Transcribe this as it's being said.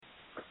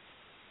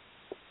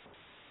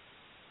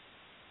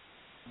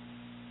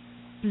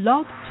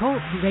Blog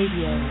Talk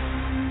Radio.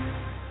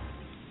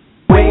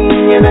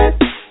 Winging it,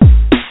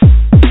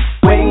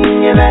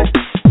 winging it,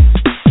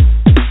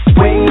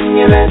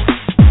 winging it,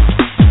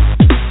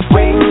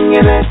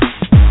 winging it,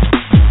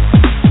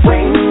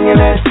 winging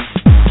it,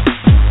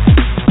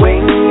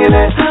 winging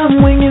it.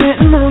 I'm winging it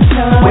in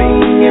Motown.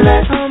 Winging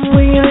it, I'm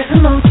winging it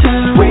in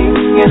Motown.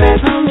 Winging it,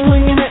 I'm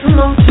winging it in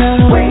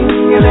Motown.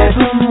 Winging it,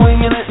 I'm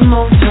winging it in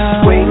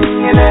Motown.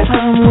 Winging it,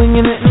 I'm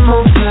winging it in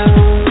Motown.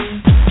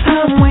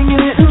 I'm winging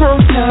it in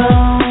Motown.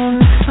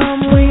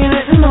 I'm winging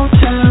it in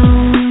Motown.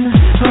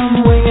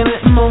 I'm winging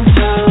it in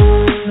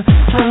Motown.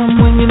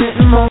 I'm winging it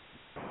in Motown.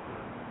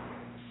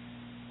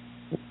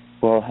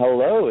 Well,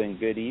 hello and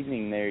good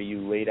evening there, you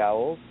late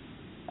owls.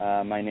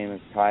 My name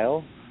is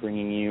Kyle,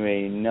 bringing you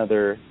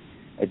another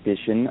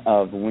edition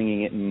of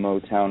Winging It in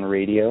Motown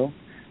Radio.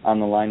 On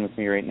the line with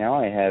me right now,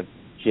 I have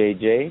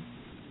JJ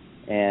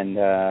and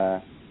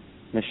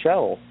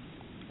Michelle,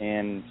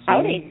 and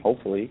soon,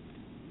 hopefully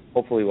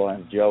we'll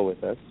have Joe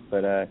with us.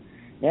 But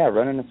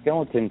running a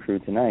skeleton crew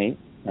tonight.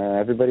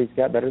 Everybody's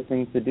got better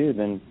things to do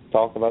than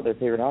talk about their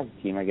favorite hockey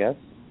team, I guess.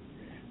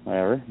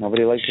 Whatever.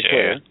 Nobody likes to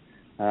quit.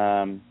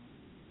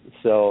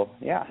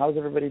 How's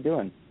everybody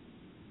doing?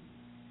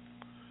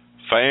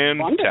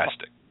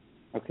 Fantastic.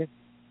 Okay.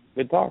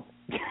 Good talk.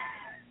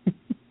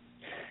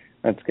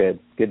 That's good.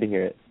 Good to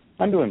hear it.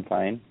 I'm doing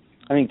fine.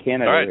 I'm in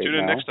Canada all right tune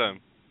in now. next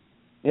time.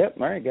 Yep.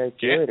 All right, guys.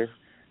 See you later.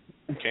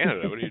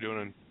 Canada, what are you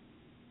doing?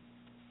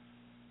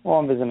 Well,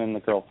 I'm visiting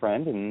the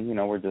girlfriend, and,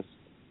 we're just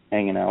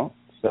hanging out.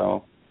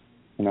 So,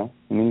 I'm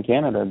in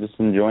Canada, just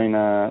enjoying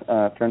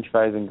French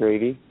fries and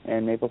gravy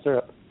and maple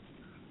syrup.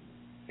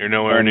 You're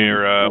nowhere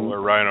near where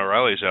Ryan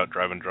O'Reilly's out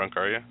driving drunk,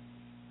 are you?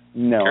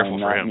 No, Careful I'm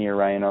for not him. near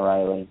Ryan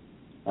O'Reilly.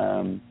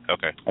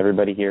 Okay.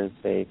 Everybody here is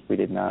safe. We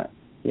did not.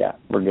 Yeah,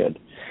 we're good.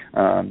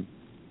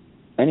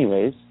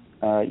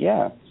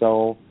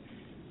 So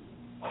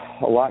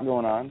a lot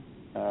going on.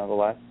 The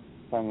last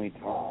time we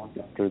talked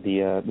after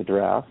the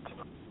draft,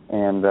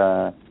 and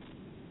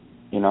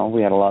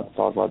we had a lot to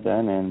talk about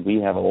then, and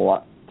we have a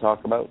lot to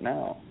talk about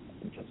now.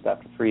 Just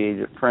after free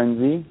agent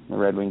frenzy, the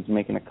Red Wings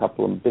making a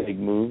couple of big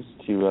moves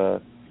to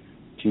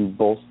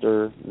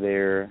bolster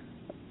their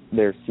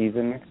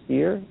season next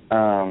year.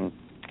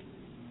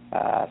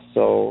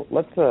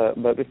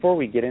 But before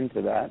we get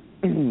into that,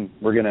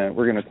 we're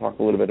gonna talk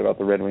a little bit about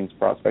the Red Wings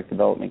prospect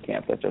development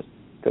camp that just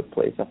took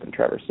place up in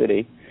Traverse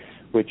City,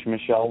 which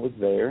Michelle was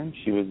there and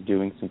she was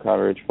doing some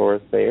coverage for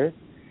us there.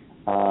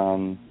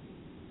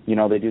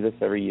 They do this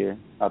every year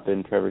up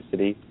in Traverse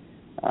City,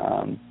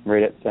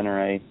 right at center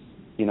ice.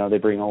 They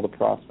bring all the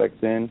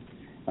prospects in,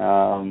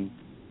 and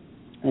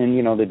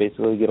they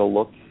basically get a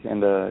look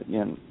and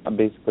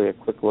basically a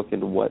quick look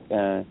into what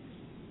an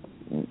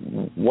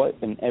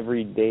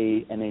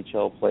everyday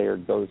NHL player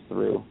goes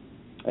through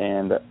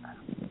and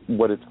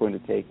what it's going to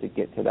take to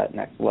get to that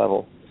next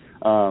level.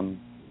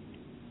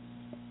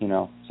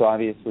 So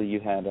obviously you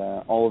had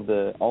all of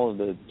the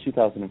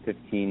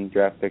 2015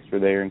 draft picks were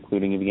there,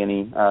 including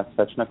Evgeny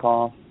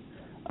Svechnikov.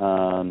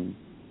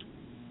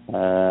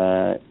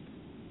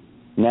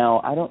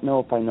 Now I don't know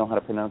if I know how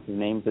to pronounce his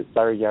name. Is it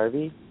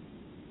Sarajärvi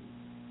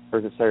or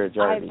is it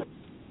Sarajärvi?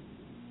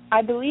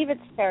 I believe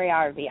it's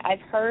Sarajärvi.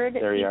 I've heard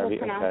people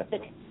pronounce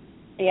it.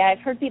 Yeah, I've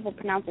heard people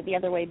pronounce it the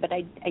other way, but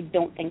I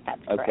don't think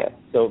that's correct. Okay,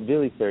 so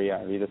Vili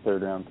Sarajärvi, the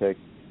third-round pick,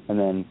 and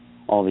then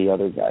all the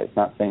other guys.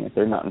 Not saying that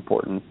they're not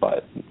important,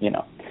 but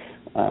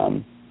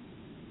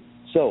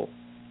So,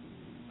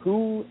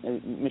 who,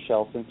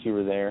 Michelle, since you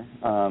were there,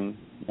 and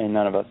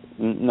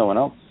no one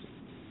else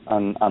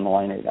on the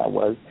line right now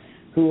was,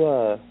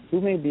 who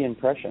made the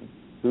impression?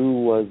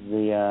 Who was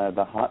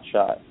the hot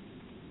shot?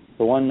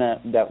 The one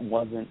that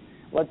wasn't.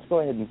 Let's go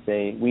ahead and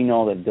say we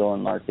know that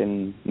Dylan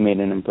Larkin made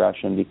an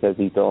impression because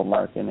he's Dylan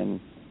Larkin and,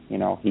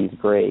 he's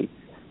great.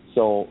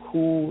 So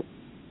who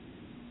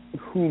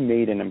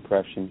made an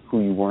impression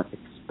who you weren't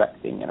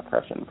expecting an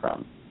impression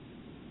from?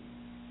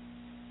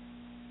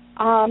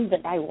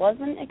 That I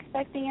wasn't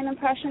expecting an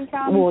impression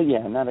from? Well,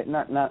 yeah,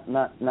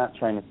 not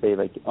trying to say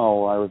like,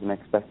 oh, I wasn't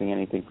expecting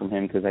anything from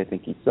him because I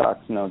think he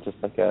sucks. No, just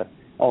like that's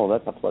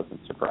a pleasant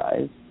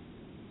surprise.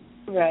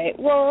 Right.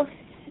 Well,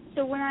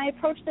 so when I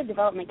approach the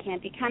development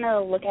camp, you kind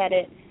of look at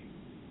it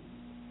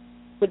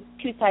with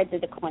two sides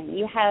of the coin.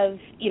 You have,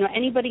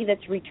 anybody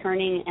that's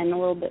returning and a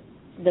little bit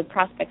the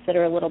prospects that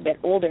are a little bit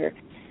older.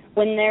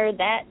 When they're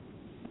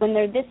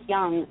this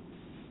young,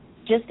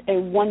 just a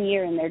 1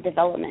 year in their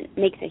development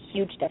makes a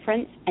huge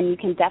difference, and you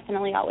can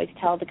definitely always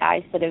tell the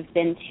guys that have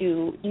been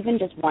to even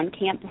just one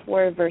camp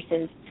before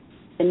versus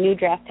the new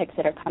draft picks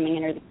that are coming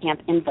in or the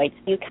camp invites.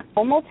 You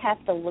almost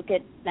have to look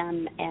at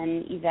them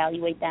and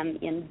evaluate them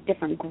in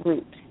different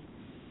groups.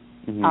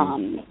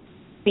 Mm-hmm.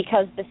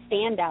 Because the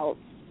standouts,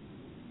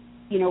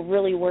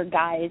 really were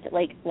guys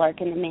like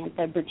Larkin,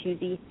 Mantha,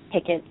 Bertuzzi,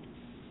 Pickett,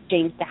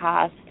 James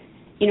DeHaas,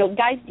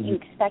 guys that you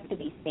expect to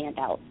be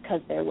standouts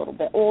because they're a little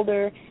bit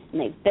older and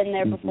they've been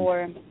there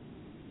before.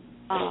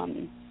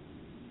 I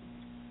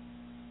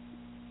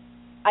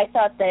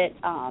thought that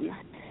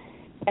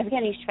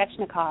Evgeny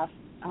Svechnikov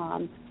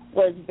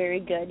was very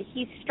good.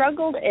 He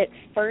struggled at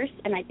first,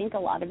 and I think a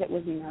lot of it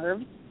was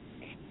nerves.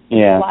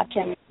 Yeah. Watch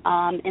him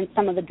in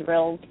some of the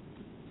drills,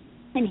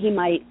 and he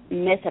might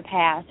miss a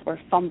pass or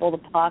fumble the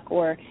puck,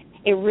 or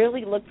it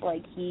really looked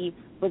like he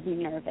was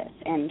nervous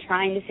and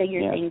trying to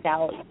figure things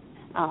out.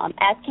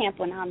 As camp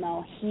went on,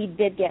 though, he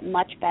did get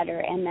much better,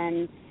 and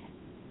then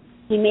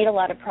he made a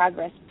lot of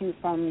progress, too,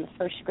 from the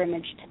first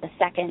scrimmage to the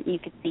second. You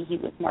could see he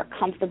was more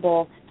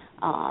comfortable.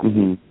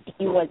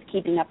 He was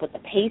keeping up with the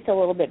pace a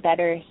little bit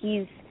better.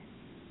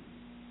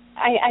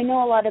 I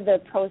know a lot of the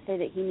pros say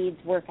that he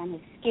needs work on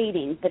his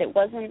skating, but it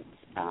wasn't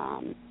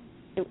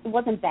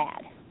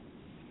bad.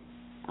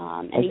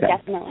 And he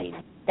definitely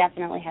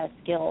has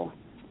skill.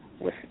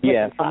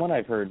 From what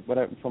I've heard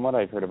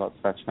about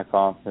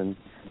Svechnikov, and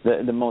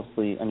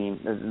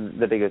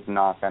the biggest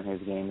knock on his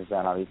game is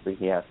that obviously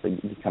he has to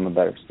become a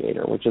better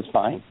skater, which is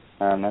fine.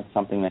 That's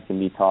something that can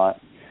be taught.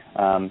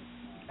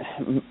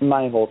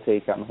 My whole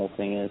take on the whole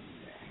thing is,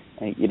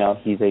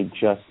 he's a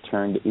just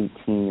turned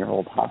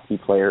 18-year-old hockey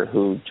player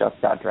who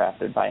just got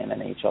drafted by an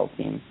NHL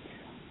team.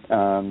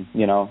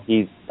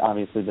 He's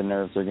obviously, the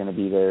nerves are going to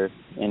be there,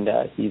 and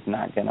he's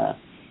not going to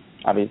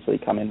obviously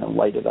come in and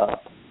light it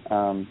up.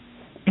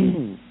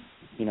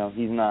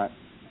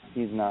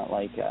 He's not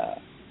like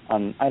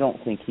I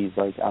don't think he's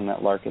like on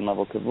that Larkin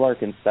level, because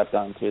Larkin stepped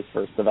onto his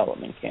first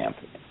development camp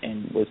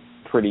and was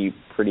pretty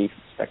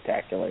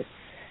spectacular.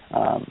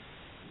 I'm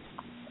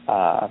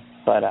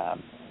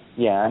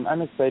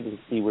excited to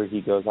see where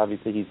he goes.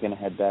 Obviously, he's going to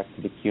head back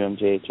to the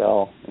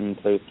QMJHL and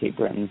play with Cape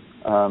Breton.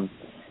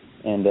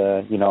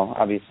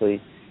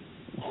 Obviously,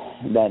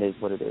 that is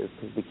what it is,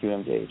 because the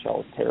QMJHL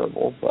is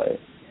terrible. But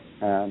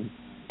I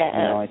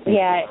think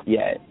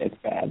it's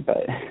bad.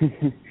 But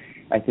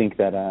I think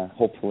that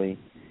hopefully,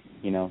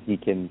 he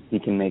can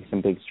make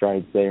some big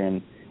strides there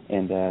and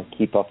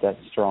keep up that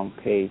strong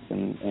pace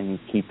and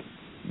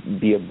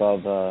be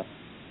above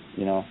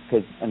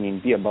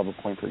be above a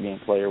point per game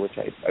player, which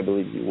I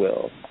believe he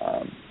will.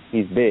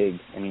 He's big.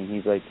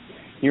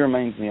 He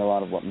reminds me a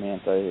lot of what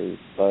Mantha is,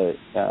 but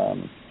I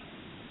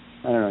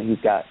don't know, he's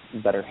got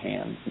better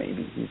hands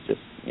maybe. He's just,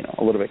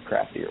 a little bit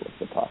craftier with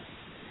the puck.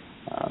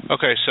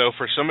 Okay, so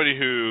for somebody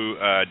who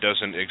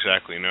doesn't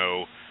exactly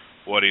know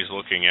what he's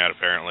looking at,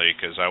 apparently,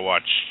 because I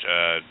watched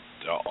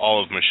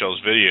all of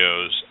Michelle's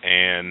videos,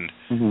 and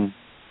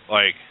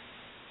I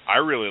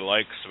really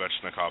like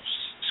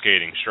Svechnikov's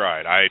skating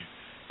stride.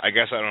 I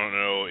guess I don't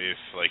know if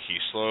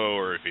he's slow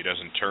or if he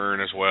doesn't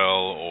turn as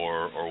well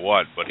or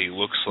what, but he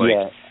looks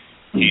like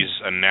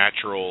he's a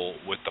natural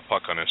with the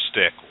puck on his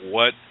stick.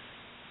 What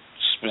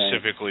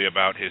specifically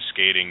about his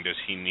skating does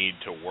he need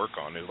to work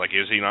on? Is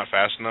he not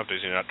fast enough?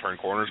 Does he not turn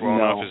corners well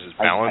enough? Is his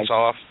balance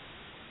off?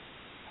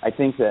 I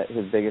think that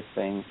his biggest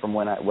thing from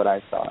what I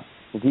saw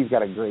is he's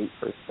got a great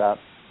first step.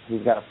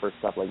 He's got a first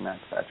step like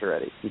Max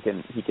Pacioretty. He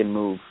can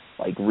move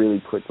really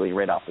quickly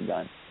right off the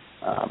gun.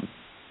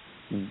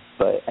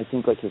 But I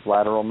think his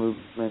lateral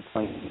movements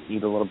might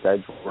need a little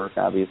edge work.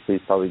 Obviously,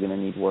 he's probably going to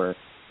need work.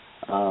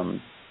 I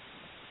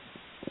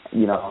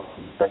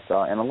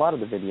saw, and a lot of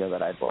the video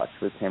that I've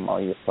watched with him while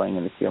he was playing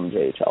in the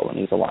QMJHL when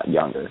he was a lot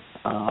younger.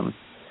 I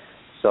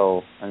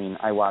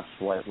watched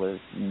what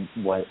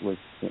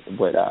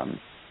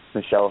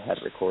Michelle had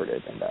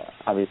recorded, and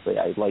obviously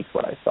I liked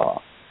what I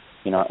saw.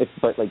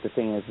 But the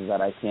thing is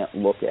that I can't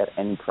look at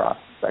any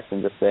prospect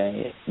and just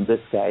say this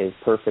guy is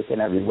perfect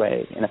in every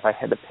way. And if I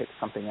had to pick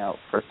something out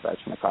for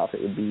Svechnikov,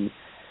 it would be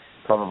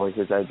probably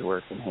his edge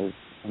work and his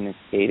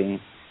skating.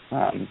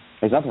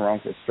 There's nothing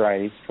wrong with his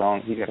stride. He's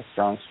strong. He's got a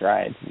strong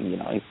stride.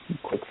 He's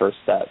quick first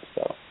step.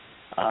 So,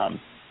 I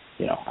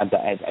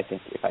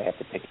think if I have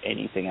to pick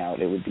anything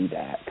out, it would be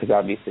that. Because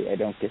obviously I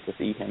don't get to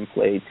see him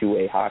play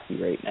two-way hockey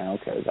right now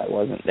because I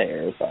wasn't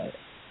there. But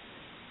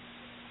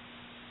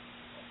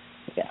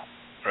yeah,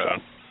 right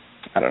on.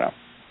 I don't know.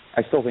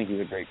 I still think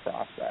he's a great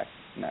prospect.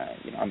 And,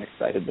 I'm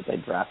excited that they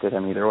drafted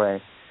him either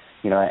way.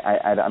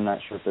 I'm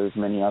not sure if there's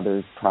many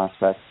other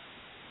prospects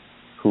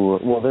who,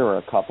 there were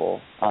a couple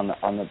on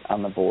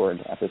the board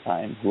at the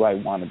time who I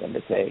wanted them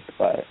to take,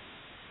 but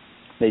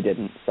they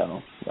didn't,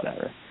 so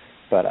whatever.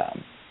 But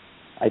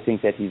I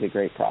think that he's a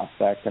great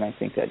prospect, and I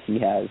think that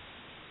he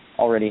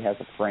already has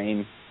a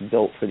frame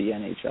built for the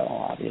NHL,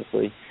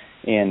 obviously.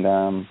 And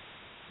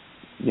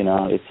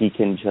if he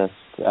can just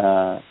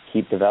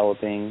keep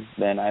developing,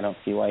 then I don't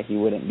see why he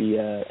wouldn't be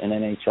an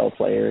NHL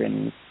player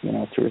in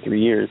 2 or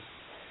 3 years.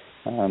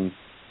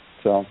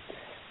 So I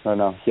don't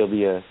know. He'll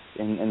be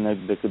and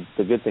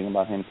the good thing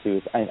about him too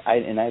is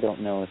I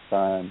don't know if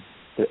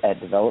at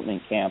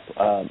development camp,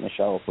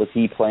 Michelle, was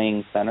he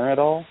playing center at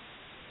all?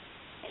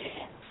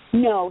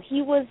 No,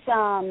 he was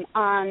on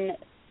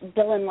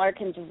Dylan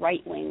Larkin's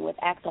right wing with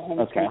Axel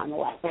Holmstrom on the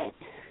left wing.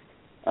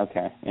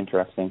 Okay,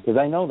 interesting. Because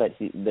I know that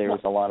there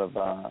was a lot of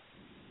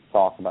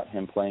talk about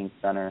him playing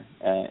center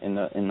in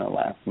the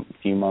last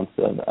few months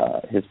of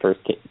his first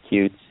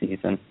Q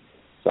season.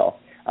 So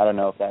I don't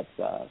know if that's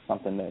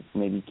something to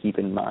maybe keep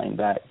in mind,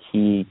 that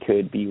he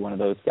could be one of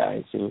those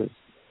guys who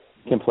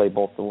can play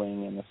both the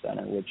wing and the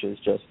center, which is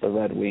just the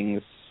Red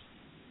Wings'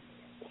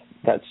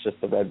 that's just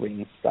the Red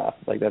Wings stuff.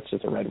 Like, that's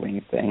just a Red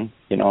Wings thing.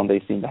 You know,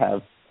 they seem to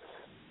have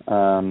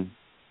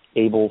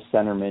able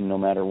centermen no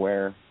matter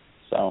where.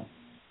 So,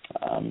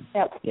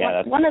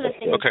 that's one of the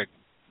things. Okay.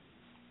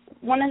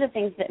 One of the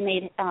things that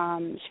made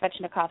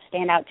Svechnikov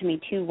stand out to me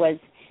too was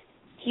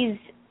he's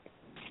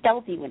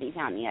stealthy when he's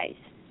on the ice.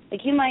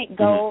 Like, you might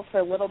go for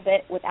a little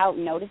bit without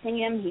noticing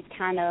him. He's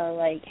kind of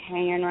like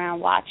hanging around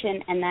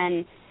watching, and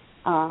then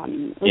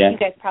you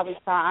guys probably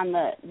saw on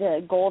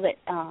the goal that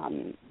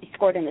he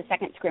scored in the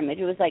second scrimmage,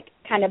 it was like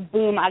kind of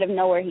boom, out of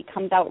nowhere, he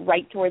comes out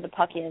right to where the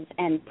puck is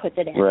and puts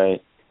it in.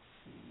 Right.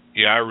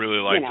 Yeah, I really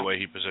liked the way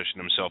he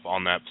positioned himself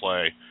on that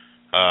play,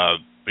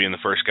 being the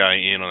first guy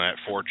in on that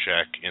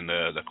forecheck in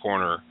the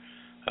corner,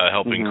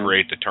 helping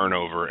create the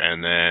turnover,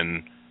 and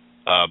then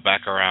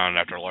back around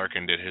after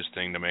Larkin did his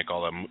thing to make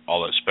all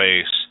that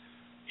space.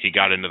 He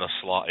got into the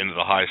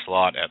high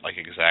slot at like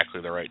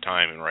exactly the right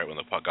time and right when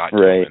the puck got to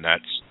him, and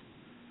that's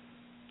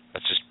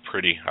just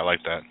pretty. I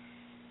like that.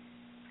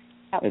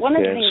 One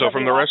of the things so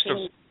from the rest of,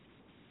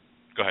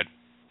 go ahead.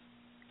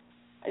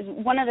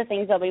 One of the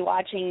things I'll be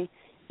watching,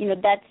 you know,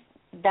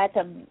 that's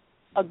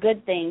a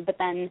good thing, but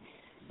then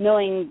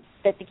knowing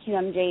that the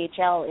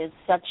QMJHL is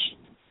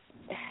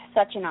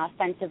such an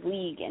offensive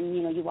league, and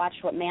you know, you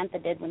watched what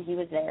Mantha did when he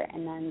was there,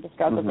 and then the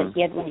struggles that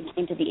he had when he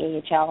came to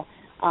the AHL.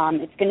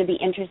 It's going to be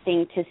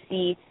interesting to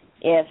see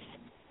if,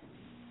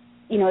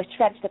 you know, if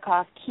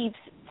Svechnikov keeps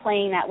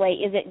playing that way.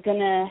 Is it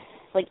gonna,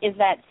 like, is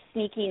that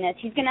sneakiness?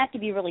 He's going to have to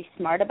be really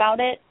smart about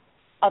it.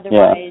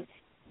 Otherwise,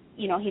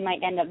 you know, he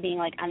might end up being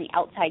like on the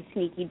outside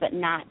sneaky, but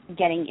not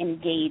getting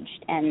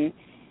engaged and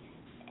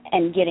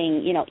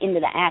getting, you know, into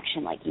the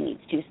action like he needs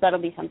to. So that'll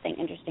be something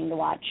interesting to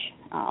watch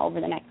over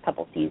the next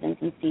couple seasons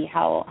and see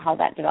how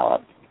that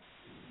develops.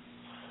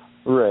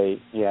 Right.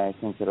 Yeah, I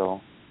think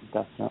it'll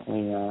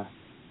definitely,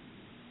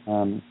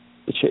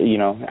 you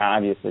know,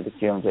 obviously the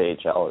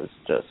QMJHL is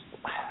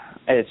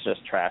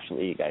just trash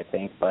league, I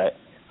think. But,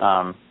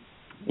 I'm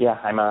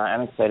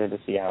excited to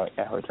see how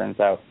it turns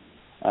out.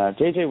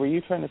 JJ, were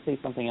you trying to say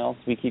something else?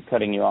 We keep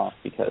cutting you off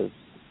because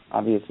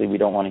obviously we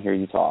don't want to hear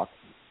you talk.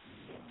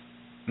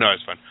 No,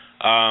 it's fine.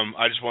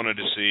 I just wanted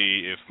to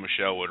see if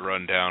Michelle would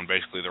run down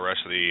basically the rest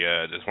of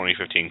the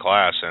 2015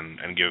 class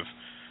and give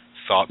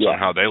thoughts on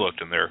how they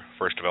looked in their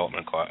first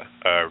development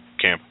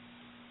camp.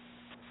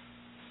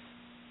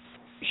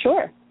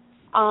 Sure.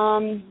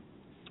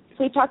 So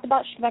we talked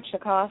about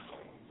Svechnikov.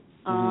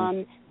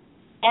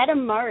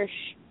 Adam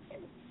Marsh,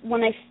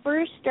 when I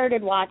first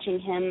started watching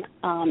him,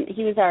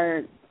 he was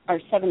our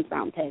 7th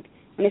round pick.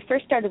 When I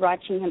first started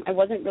watching him, I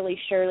wasn't really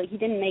sure. Like, he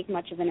didn't make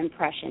much of an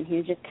impression. He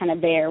was just kind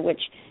of there, which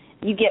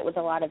you get with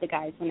a lot of the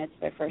guys when it's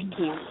their first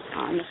camp,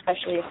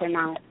 especially if they're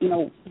not, you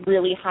know,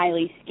 really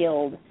highly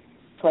skilled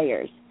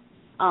players.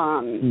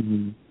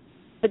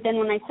 But then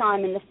when I saw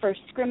him in the first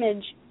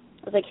scrimmage,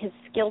 it was like his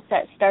skill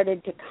set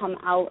started to come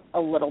out a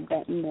little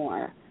bit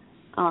more.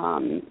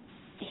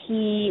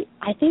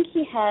 I think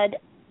he had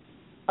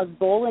a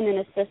goal and an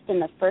assist in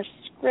the first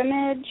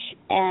scrimmage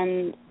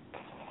and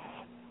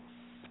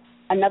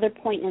another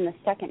point in the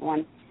second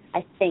one,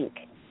 I think.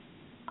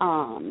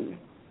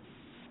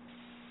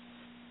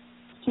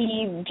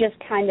 He just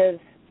kind of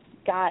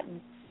got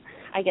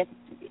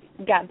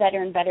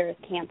better and better as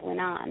camp went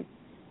on.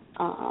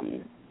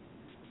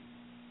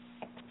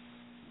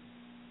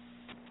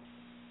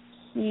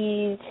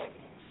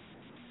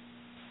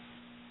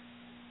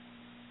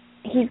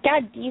 He's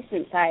got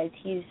decent size.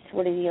 He's,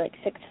 what is he, like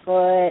 6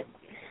 foot,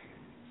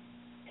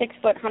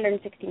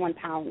 161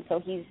 pounds. So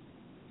he's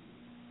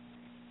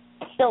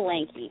still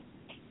lanky.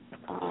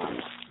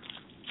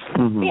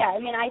 Yeah, I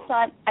mean, I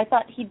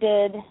thought he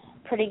did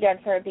pretty good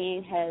for it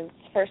being his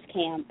first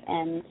camp,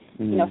 and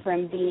you know, for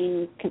him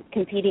being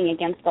competing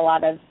against a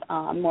lot of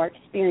more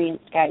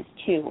experienced guys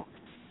too.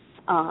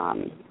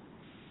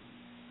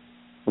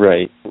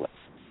 Right.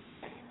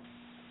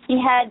 He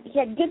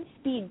had good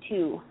speed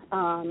too.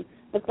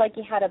 Looked like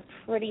he had a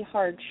pretty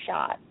hard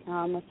shot.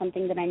 Was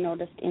something that I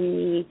noticed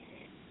in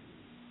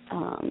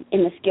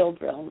the skill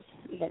drills.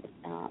 That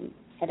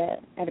had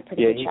a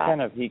pretty good shot.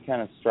 Yeah, he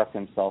kind of struck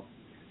himself,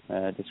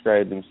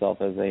 described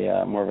himself as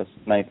a more of a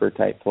sniper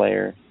type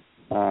player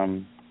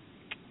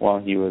while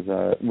he was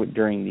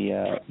during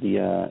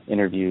the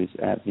interviews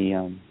at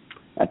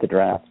the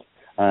draft.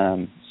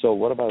 So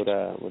what about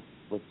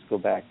let's go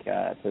back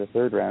to the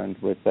third round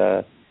with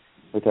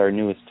our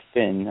newest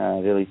Finn,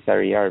 Vili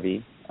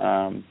Sarijärvi.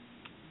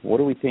 What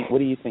do we think? What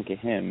do you think of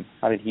him?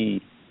 How did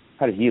he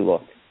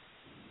look?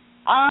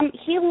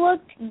 He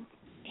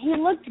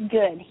looked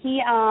good.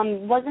 He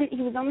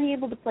was only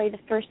able to play the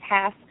first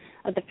half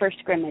of the first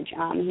scrimmage. He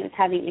was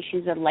having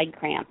issues with leg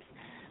cramps.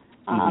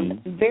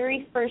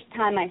 Very first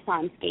time I saw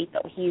him skate,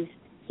 though,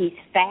 he's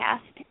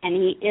fast and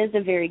he is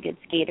a very good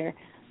skater.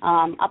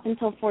 Up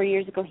until 4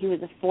 years ago, he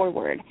was a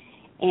forward,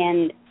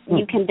 and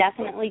you can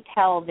definitely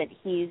tell that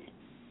he's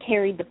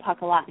carried the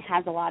puck a lot and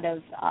has a lot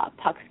of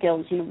puck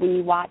skills. You know, when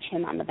you watch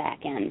him on the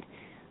back end,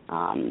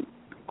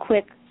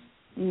 quick,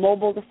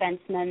 mobile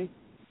defenseman,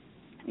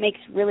 makes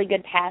really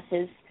good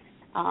passes.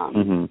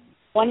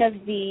 One of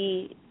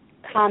the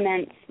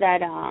comments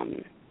that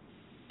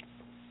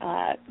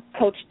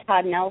Coach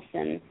Todd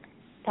Nelson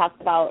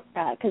talked about,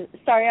 because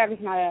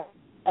Stariarvi's not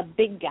a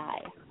big guy.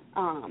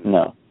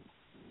 No.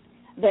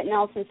 But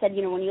Nelson said,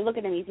 when you look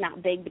at him, he's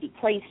not big, but he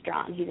plays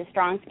strong. He's a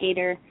strong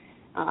skater,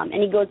 and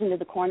he goes into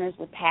the corners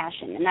with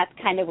passion, and that's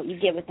kind of what you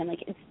get with him.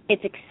 Like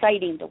it's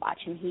exciting to watch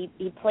him. He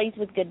plays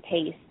with good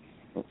pace.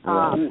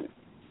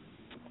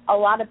 A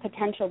lot of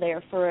potential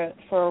there for a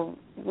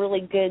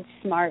really good,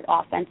 smart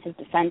offensive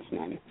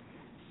defenseman.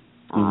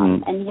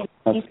 And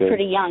he's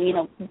pretty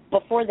young.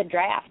 Before the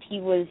draft,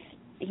 he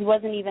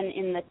wasn't even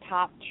in the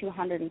top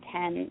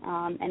 210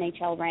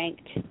 NHL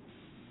ranked.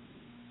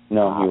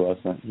 No, he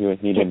wasn't.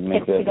 He didn't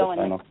make the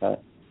final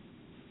cut.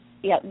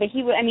 Yeah, but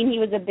he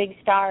was a big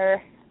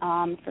star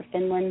for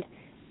Finland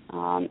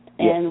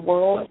and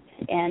World,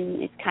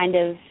 and it's kind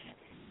of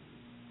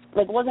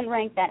wasn't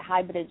ranked that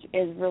high, but is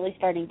really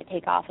starting to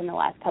take off in the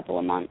last couple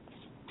of months.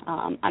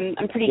 I'm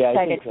pretty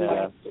excited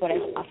for what I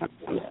saw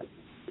from him.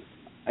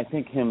 I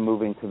think him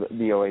moving to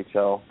the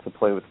OHL to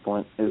play with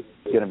Flint is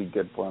going to be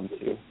good for him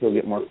too. He'll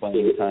get more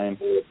playing time.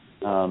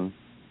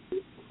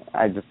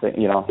 I just think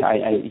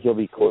he'll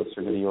be closer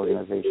to the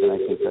organization.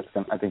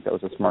 I think that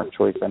was a smart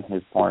choice on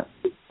his part.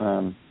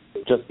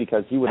 Just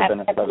because he would have been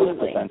a seventh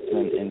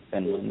defenseman in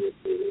Finland,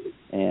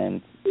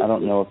 and I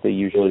don't know if they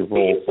usually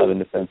roll 7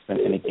 defensemen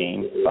in a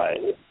game, but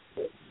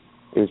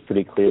it was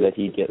pretty clear that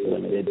he'd get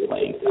limited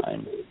playing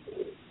time.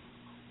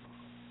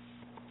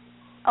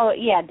 Oh,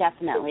 yeah,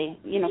 definitely.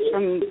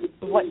 From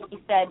what he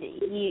said,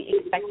 he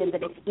expected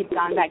that if he'd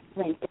gone back to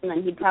playing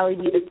Finland, he'd probably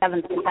be the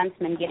 7th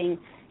defenseman getting,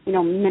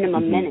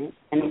 minimum minutes,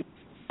 and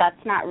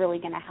that's not really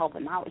going to help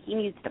him out. He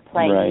needs to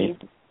play. Right. He needs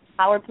to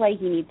power play.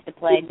 He needs to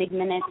play big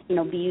minutes,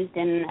 be used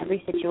in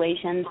every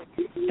situation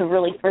to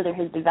really further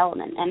his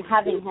development. And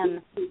having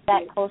him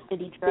that close to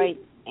Detroit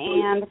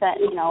and that,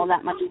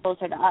 that much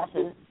closer to us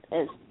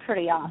is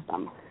pretty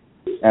awesome.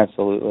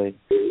 Absolutely.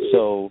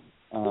 So,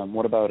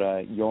 what about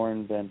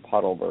Jorn Van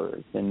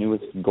Pottelberg, the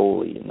newest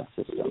goalie in the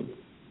system?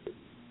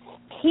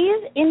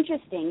 He's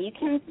interesting. You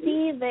can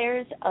see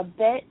there's a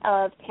bit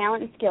of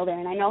talent and skill there,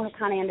 and I know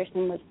Connie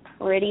Anderson was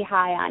pretty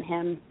high on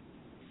him.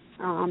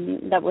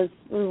 That was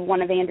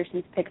one of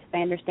Anderson's picks, if I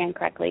understand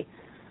correctly.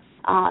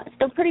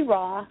 Still pretty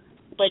raw,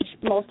 which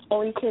most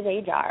goalies his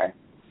age are.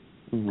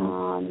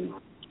 Mm-hmm.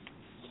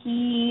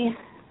 He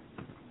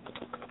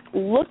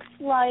looks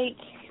like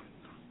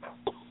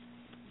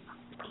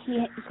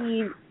he's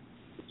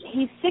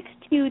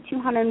 6'2",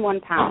 201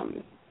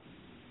 pounds.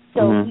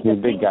 So he's a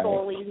big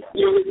goalie.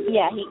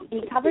 Yeah,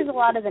 he covers a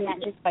lot of the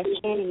net just by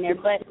standing there.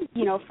 But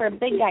for a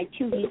big guy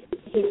too,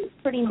 he's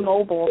pretty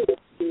mobile.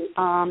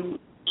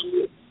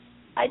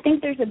 I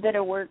think there's a bit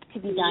of work to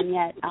be done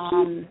yet,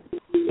 on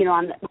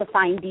the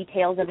fine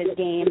details of his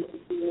game.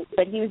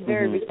 But he was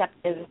very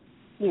receptive,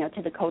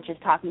 to the coaches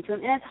talking to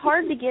him. And it's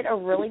hard to get a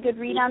really good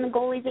read on the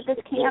goalies at this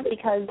camp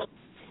because,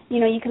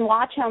 you can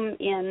watch them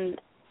in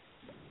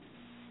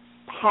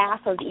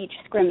half of each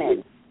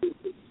scrimmage.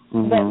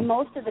 But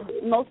most of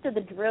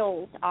the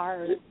drills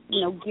are,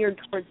 geared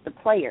towards the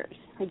players.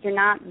 Like you're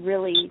not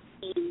really,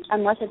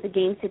 unless it's a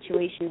game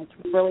situation, it's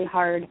really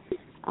hard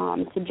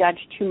to judge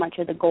too much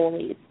of the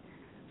goalies.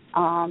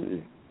 I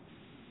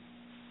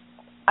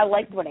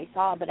liked what I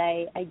saw, but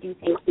I do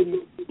think he's,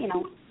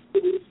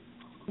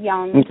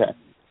 young. Okay.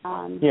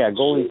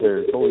 Goalies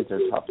are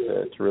tough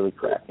to really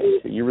crack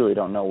into. You really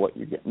don't know what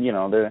you're getting.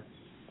 They're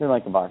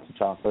like a box of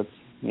chocolates.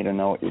 You don't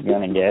know what you're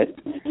gonna get.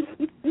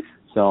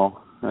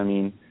 So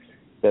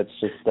that's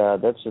just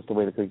the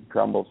way the cookie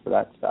crumbles for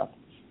that stuff.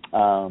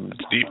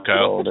 It's deep,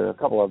 Kyle. So there are a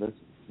couple others.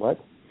 What?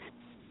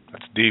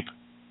 That's deep.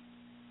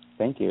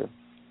 Thank you.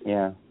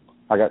 Yeah,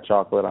 I got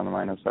chocolate on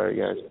mine. I'm sorry,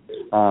 guys.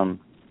 I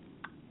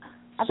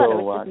thought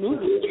it was just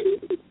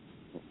movie.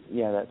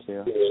 Yeah, that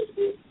too.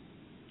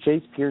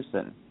 Chase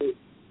Pearson,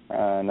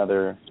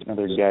 another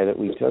guy that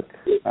we took.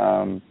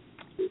 I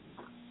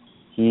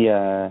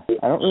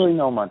don't really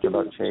know much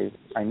about Chase.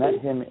 I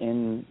met him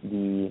in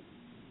the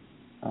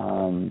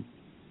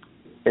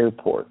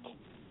airport.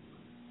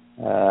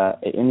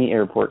 In the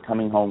airport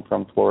coming home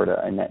from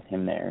Florida, I met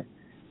him there.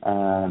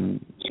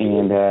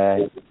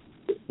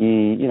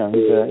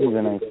 He's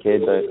a nice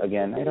kid, but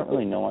again, I don't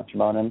really know much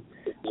about him.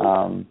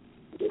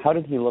 How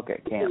did he look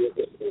at camp?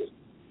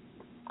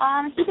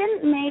 He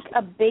didn't make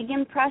a big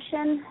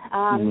impression.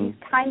 He's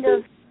kind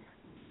of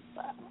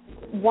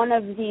one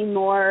of the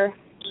more,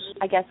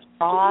 I guess,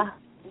 raw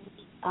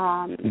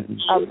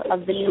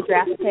of the new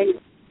draft picks.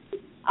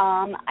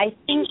 I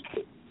think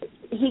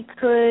he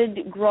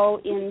could grow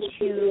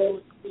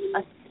into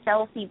a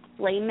stealthy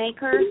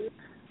playmaker.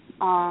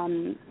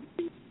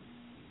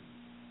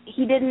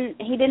 He didn't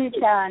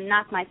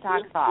knock my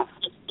socks off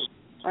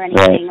or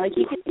anything. Right. Like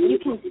you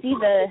can see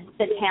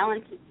the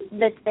talent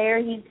that's there.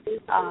 He's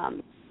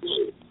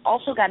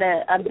also got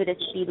a bit of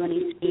speed when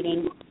he's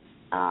skating,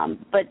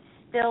 but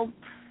still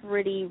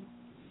pretty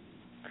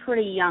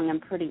young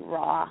and pretty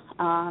raw.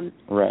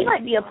 He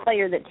might be a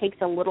player that takes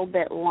a little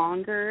bit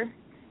longer,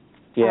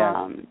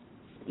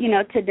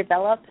 to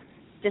develop,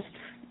 just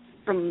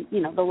from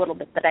the little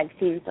bit that I've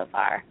seen so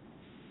far.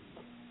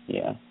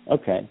 Yeah.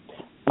 Okay.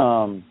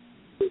 So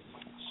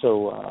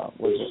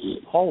was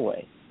it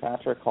Hallway,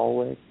 Patrick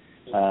Hallway,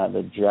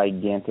 the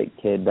gigantic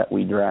kid that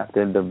we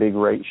drafted, the big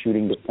right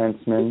shooting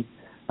defenseman,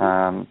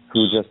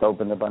 who just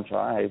opened a bunch of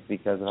eyes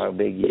because of how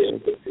big he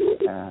is.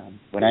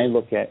 When I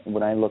look at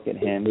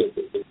him,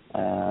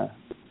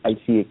 I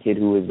see a kid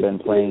who has been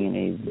playing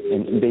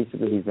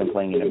basically he's been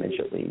playing in a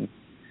midget league,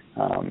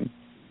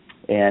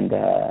 and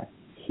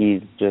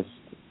he's just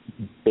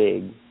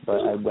big.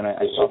 But when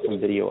I saw some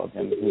video of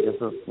him, he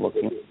doesn't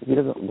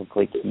look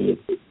like he's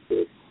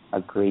a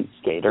great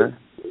skater.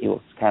 He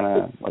looks kind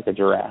of like a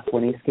giraffe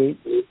when he skates.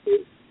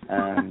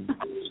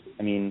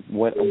 I mean,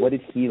 what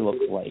did he look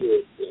like?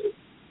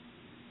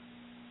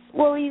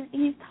 Well,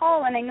 he's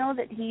tall, and I know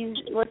that he's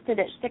listed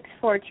at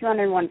 6'4",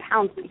 201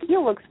 pounds. But he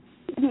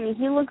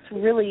looks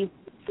really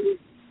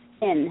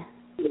thin.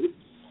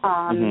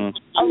 A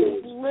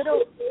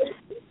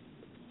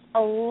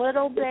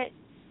little bit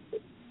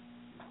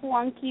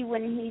clunky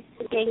when he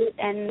skates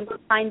and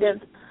kind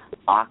of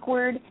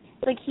awkward.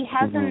 Like he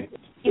hasn't,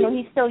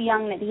 he's so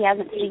young that he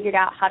hasn't figured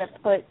out how to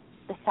put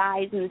the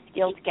size and the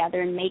skill together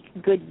and make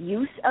good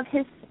use of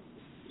his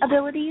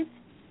abilities.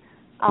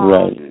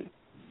 Right.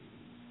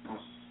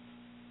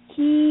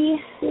 He,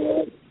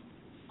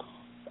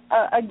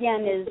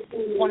 again, is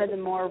one of the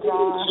more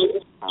raw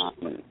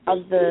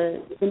of the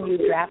new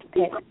draft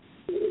picks.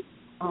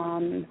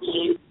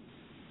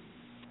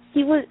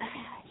 He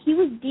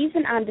was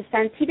decent on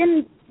defense. He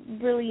didn't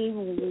really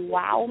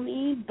wow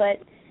me, but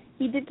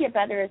he did get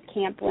better as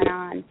camp went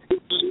on.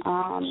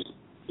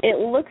 It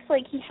looks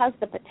like he has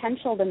the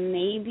potential to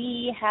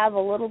maybe have a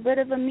little bit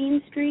of a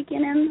mean streak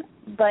in him,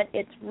 but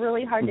it's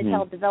really hard to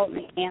tell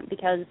development camp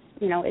because,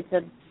 it's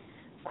a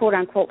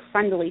quote-unquote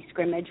friendly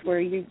scrimmage where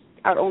you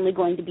are only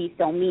going to be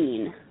so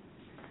mean.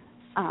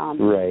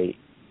 Right.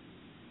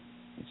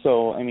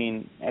 So, I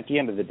mean, at the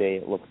end of the day,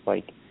 it looks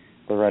like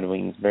the Red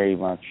Wings very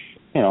much,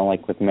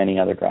 like with many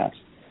other drafts,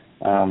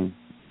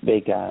 they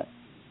got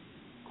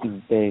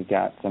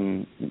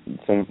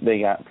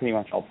pretty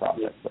much all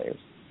project players,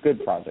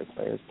 good project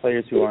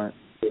players who aren't,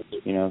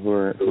 who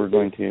are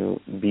going to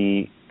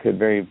could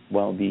very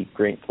well be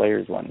great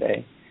players one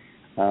day.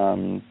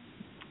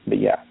 But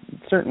yeah,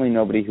 certainly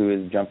nobody who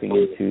is jumping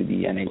into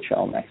the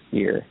NHL next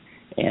year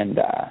and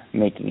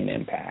making an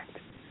impact.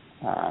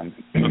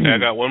 Okay, I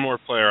got one more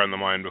player on the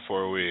mind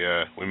before we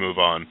move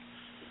on.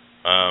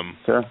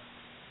 Sure.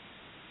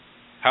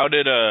 How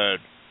did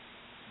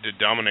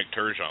Dominic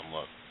Turgeon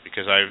look?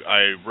 Because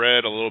I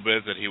read a little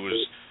bit that he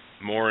was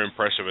more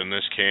impressive in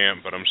this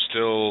camp, but I'm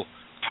still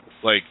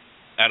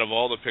out of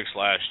all the picks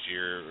last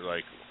year,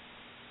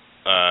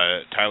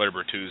 Tyler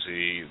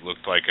Bertuzzi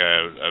looked like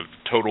a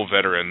total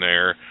veteran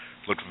there.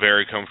 Looked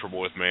very comfortable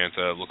with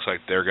Mantha. Looks like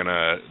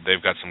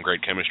they've got some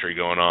great chemistry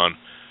going on.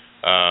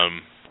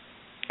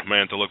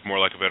 Mantha looked more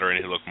like a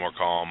veteran. He looked more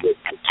calm,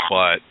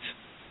 but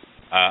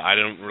I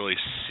don't really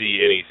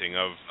see anything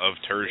of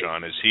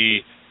Turgeon.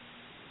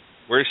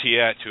 Where's he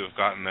at to have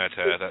gotten that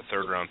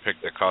third round pick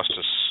that cost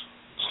us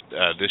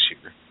this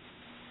year?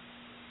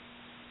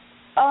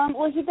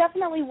 Well, he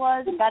definitely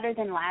was better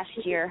than last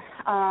year.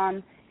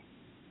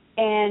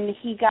 And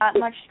he got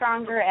much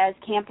stronger as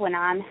camp went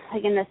on.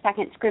 In the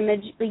second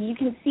scrimmage, you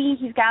can see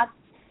he's got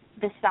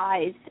the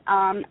size.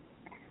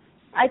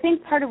 I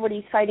think part of what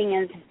he's fighting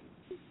is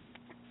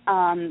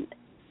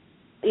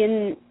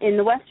in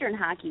the Western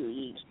Hockey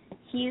League,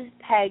 he's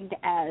pegged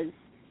as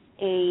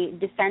a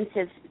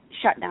defensive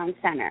shutdown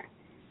center.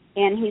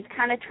 And he's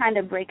kind of trying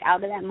to break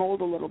out of that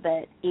mold a little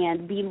bit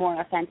and be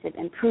more offensive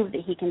and prove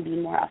that he can be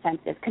more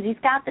offensive because he's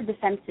got the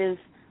defensive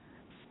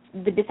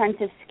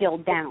skill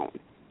down.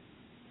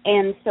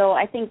 And so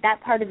I think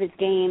that part of his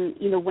game,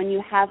 when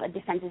you have a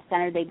defensive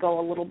center, they go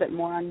a little bit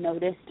more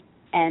unnoticed.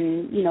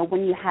 And,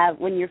 when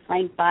you're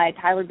flanked by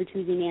Tyler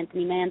Bertuzzi and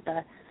Anthony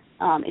Mantha,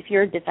 if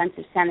you're a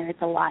defensive center,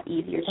 it's a lot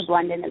easier to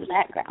blend into the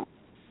background.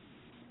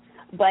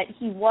 But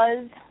he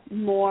was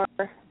more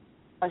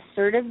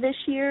assertive this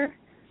year.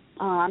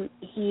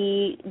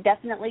 He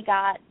definitely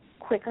got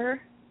quicker,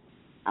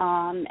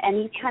 and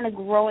he's kind of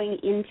growing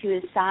into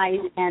his size.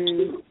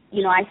 And,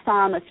 I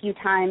saw him a few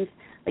times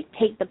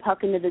take the puck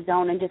into the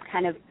zone and just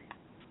kind of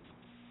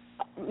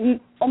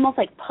almost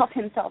puff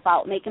himself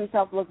out, make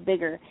himself look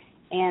bigger,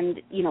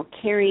 and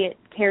carry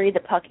the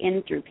puck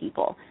in through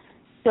people.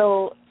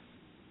 So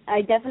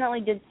I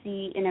definitely did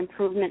see an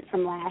improvement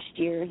from last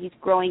year. He's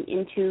growing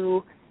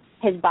into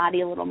his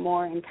body a little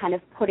more and kind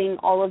of putting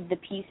all of the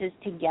pieces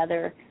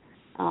together.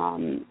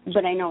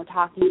 But I know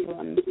talking to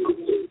him,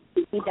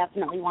 he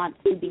definitely wants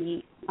to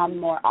be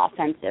more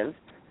offensive.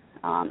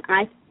 And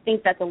I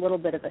think that's a little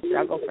bit of a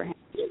struggle for him,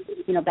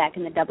 back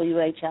in the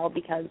WHL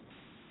because,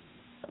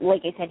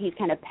 like I said, he's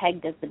kind of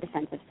pegged as the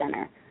defensive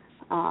center.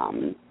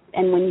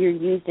 And when you're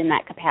used in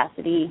that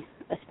capacity,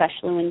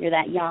 especially when you're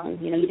that young,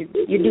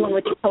 you're doing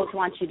what your coach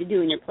wants you to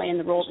do and you're playing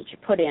the role that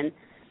you're put in.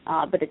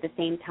 But at the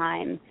same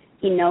time,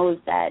 he knows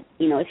that,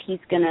 if he's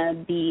going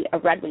to be a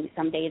Red Wing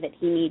someday, that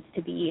he needs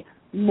to be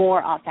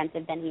more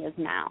offensive than he is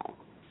now.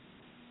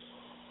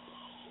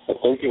 I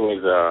think it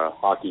was a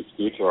Hockey's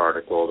Future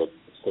article that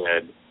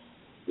said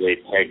they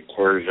pegged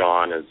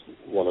Turgeon as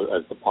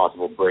as the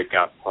possible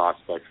breakout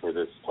prospect for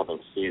this coming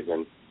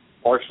season,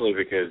 partially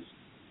because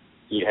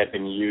he had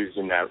been used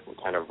in that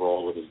kind of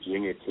role with his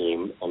junior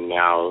team, and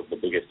now the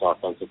biggest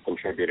offensive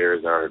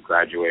contributors are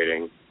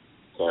graduating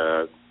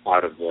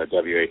out of the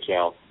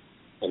WHL,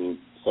 and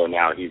so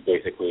now he's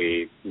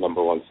basically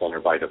number one center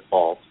by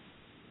default.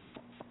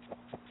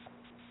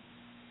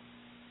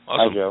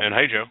 Awesome. Hi, Joe. And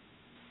hey, Joe.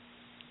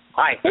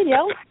 Hi. Hey,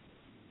 Joe.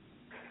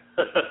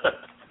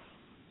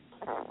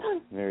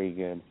 Very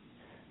good.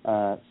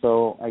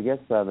 So I guess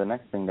the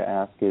next thing to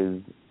ask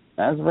is,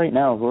 as of right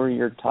now, who are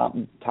your top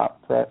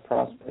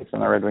prospects in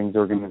the Red Wings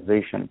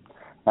organization?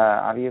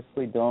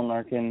 Obviously, Dylan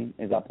Larkin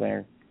is up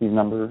there. He's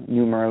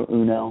numero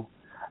uno.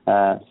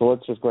 So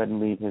let's just go ahead and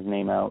leave his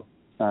name out.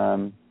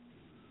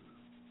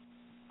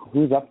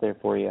 Who's up there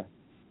for you?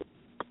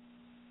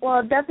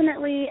 Well,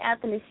 definitely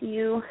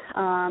Athanasiou,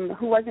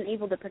 who wasn't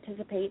able to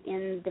participate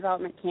in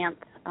development camp.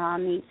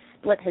 He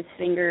split his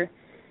finger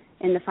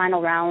in the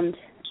final round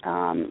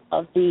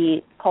of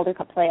the Calder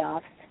Cup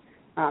playoffs.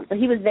 So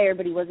he was there,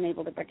 but he wasn't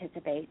able to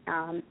participate.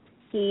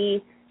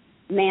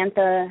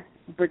 Mantha,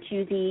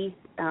 Bertuzzi,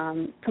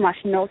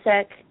 Tomasz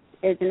Nosek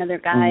is another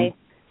guy,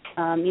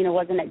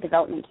 wasn't at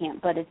development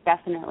camp, but is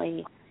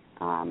definitely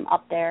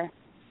up there.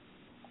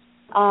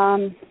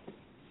 On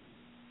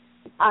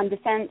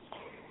defense,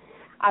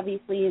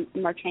 obviously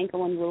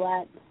Marchenko and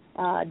Roulette,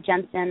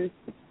 Jensen.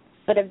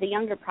 But of the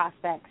younger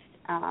prospects,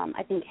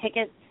 I think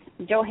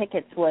Joe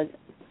Hicketts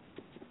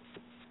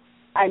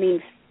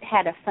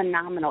had a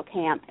phenomenal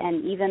camp,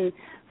 and even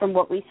from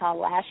what we saw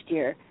last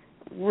year,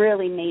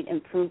 really made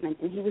improvements,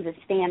 and he was a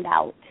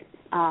standout.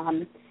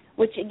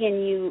 Which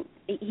again,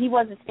 he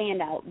was a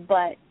standout,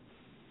 but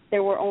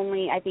there were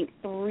only, I think,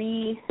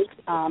 3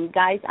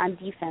 guys on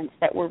defense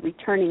that were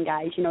returning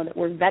guys, that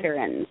were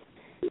veterans.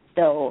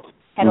 So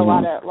had a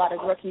lot of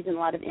rookies and a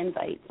lot of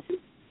invites.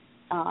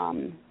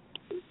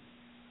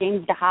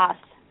 James DeHaas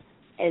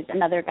is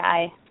another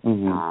guy,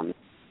 kind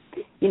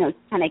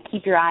of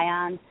keep your eye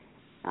on,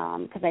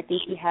 because I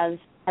think he has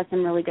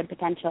some really good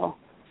potential.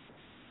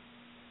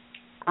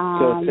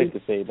 So it's safe to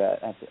say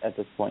that at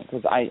this point,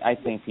 because I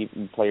think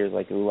players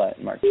like Roulette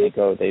and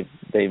Marchenko,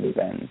 they've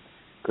been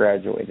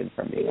graduated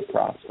from being a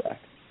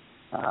prospect.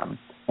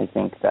 I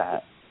think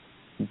that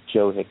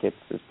Joe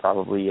Hicketts is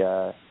probably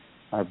our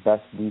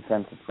best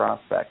defensive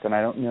prospect, and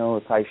I don't know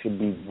if I should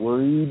be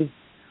worried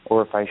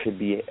or if I should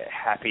be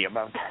happy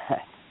about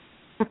that.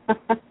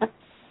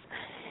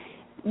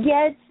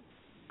 Yeah,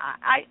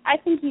 I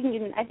think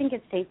I think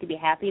it's safe to be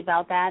happy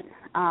about that.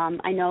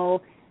 I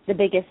know the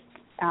biggest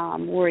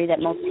worry that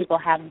most people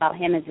have about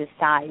him is his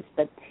size,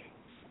 but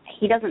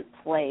he doesn't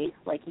play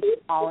like he's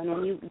small, and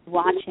when you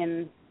watch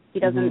him, he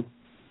doesn't,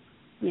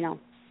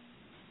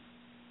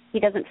 he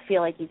doesn't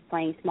feel like he's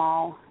playing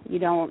small. You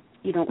don't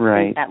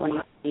Right. think that when he's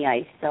on the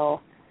ice.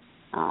 So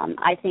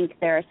I think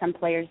there are some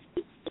players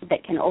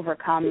that can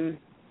overcome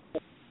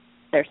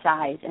their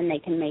size, and they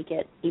can make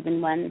it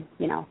even when,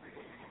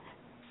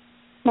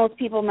 most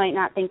people might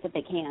not think that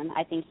they can.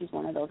 I think he's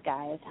one of those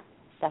guys,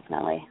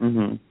 definitely.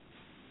 Mm-hmm.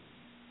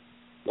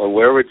 Well,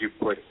 where would you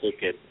put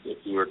Hickett if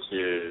you were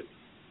to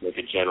make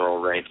a general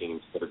ranking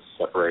instead of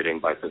separating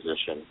by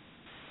position?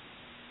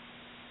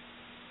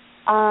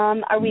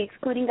 Are we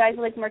excluding guys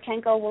like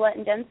Marchenko, Willett,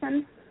 and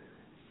Jensen?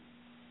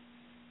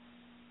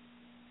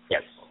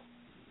 Yes.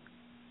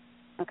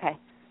 Okay.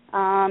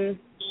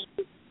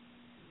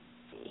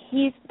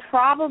 He's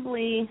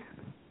probably,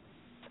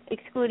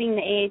 excluding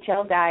the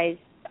AHL guys,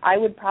 I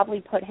would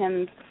probably put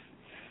him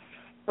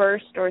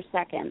first or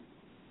second.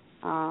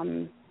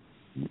 Behind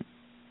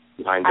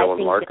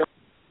Dylan Larkin?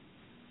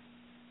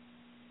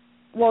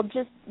 Well,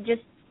 just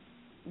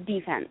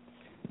defense.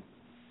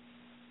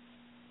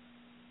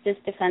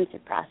 Just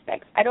defensive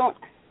prospects. I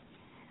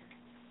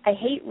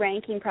hate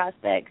ranking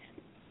prospects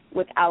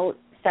without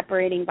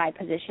separating by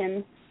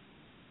position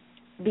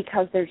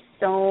because there's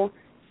so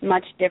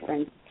much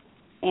difference,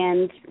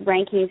 and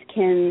rankings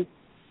can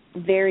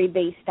vary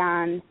based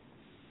on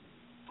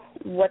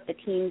what the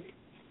team's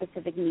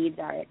specific needs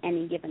are at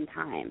any given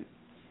time.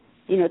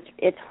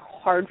 It's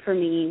hard for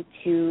me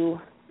to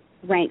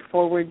rank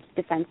forwards,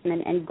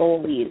 defensemen, and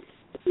goalies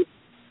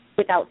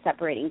without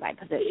separating by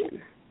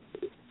position.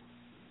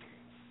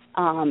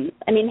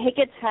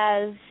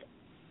 Hicketts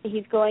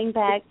he's going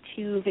back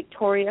to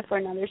Victoria for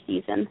another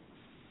season,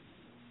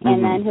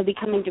 and then he'll be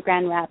coming to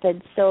Grand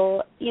Rapids.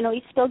 So,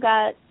 he's still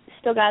got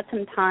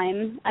some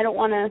time. I don't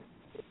want to,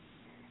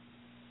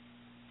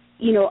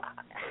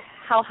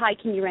 how high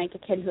can you rank a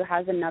kid who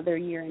has another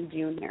year in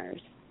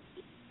juniors?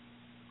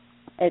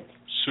 It's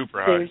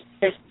super high.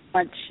 There's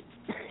much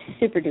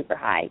super duper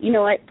high. You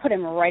know what? Put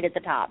him right at the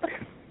top.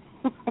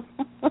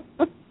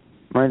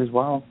 Might as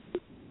well.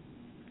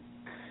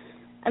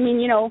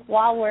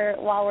 While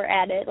we're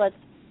at it, let's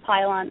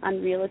pile on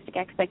unrealistic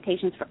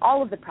expectations for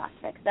all of the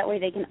prospects. That way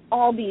they can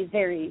all be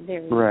very,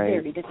 very,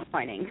 very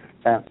disappointing.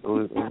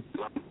 Absolutely.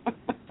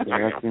 Yeah,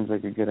 that seems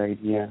like a good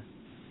idea.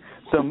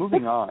 So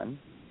moving on,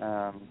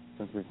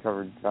 since we've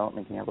covered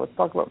development camp, let's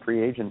talk about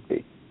free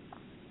agency.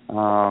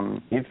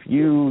 If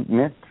you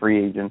missed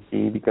free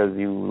agency because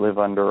you live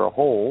under a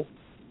hole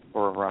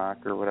or a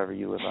rock or whatever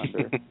you live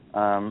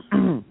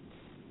under,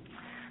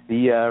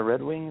 the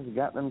Red Wings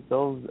got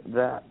themselves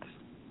that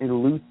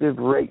elusive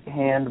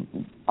right-hand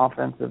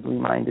offensively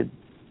minded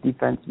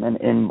defenseman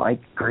in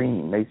Mike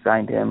Green. They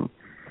signed him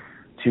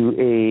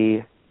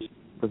to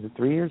was it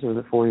 3 years or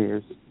was it 4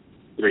 years?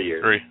 3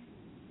 years.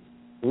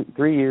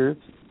 3 years,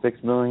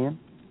 $6 million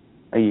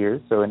a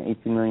year, so an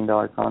 $18 million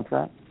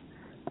contract.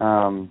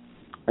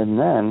 And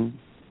then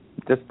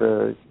just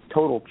a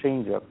total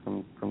change-up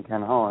from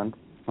Ken Holland,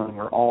 when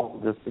we're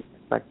all just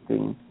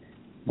expecting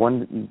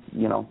one,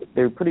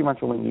 they pretty much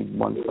only need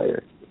one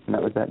player, and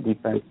that was that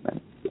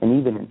defenseman.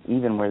 And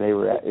even where they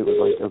were at, it was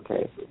like,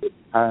 okay,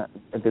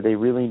 do they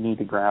really need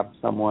to grab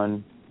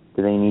someone?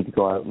 Do they need to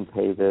go out and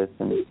pay this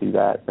and do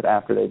that? But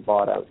after they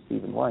bought out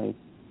Stephen Weiss,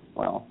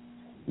 well,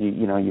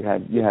 you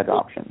had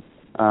options.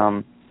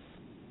 Ken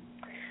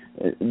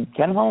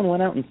Holland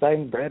went out and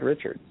signed Brad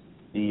Richards,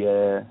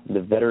 the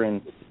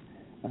veteran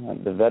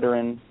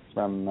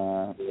from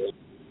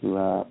who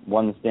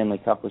won the Stanley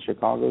Cup with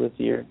Chicago this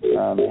year.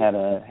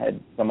 Had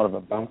somewhat of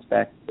a bounce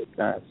back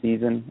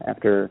season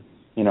after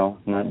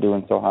not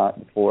doing so hot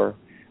before.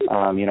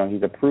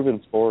 He's a proven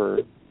scorer.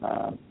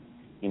 I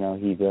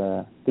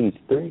think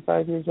he's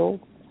 35 years old,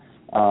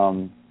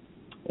 and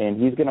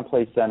he's going to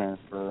play center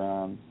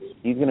for.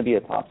 He's going to be a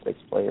top 6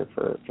 player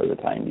for the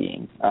time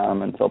being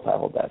until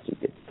Pavel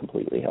Datsyuk gets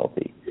completely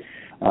healthy.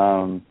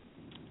 I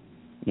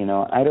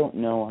don't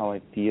know how I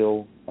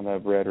feel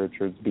about Brad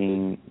Richards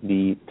being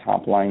the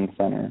top line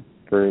center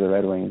for the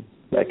Red Wings.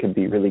 That could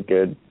be really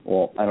good.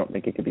 Well, I don't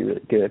think it could be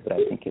really good, but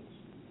I think it's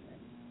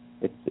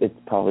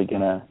probably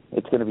gonna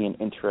be an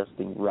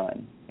interesting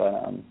run.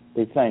 But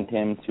they signed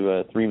him to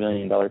a $3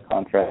 million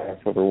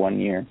contract over 1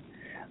 year,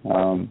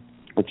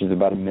 which is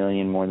about $1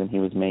 million more than he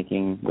was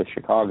making with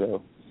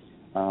Chicago.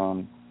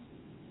 I'm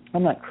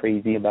not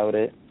crazy about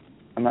it.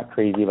 I'm not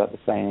crazy about the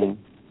signing,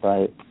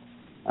 but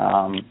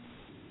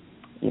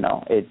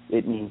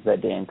it means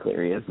that Dan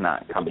Cleary is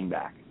not coming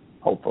back,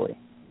 hopefully.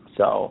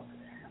 So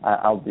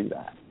I'll do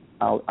that.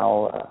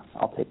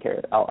 I'll take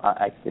care of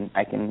it.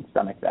 I can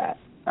stomach that.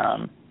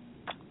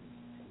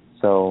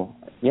 So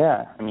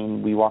yeah,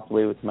 we walked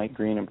away with Mike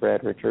Green and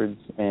Brad Richards,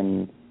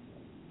 and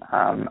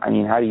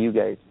how do you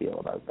guys feel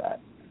about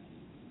that?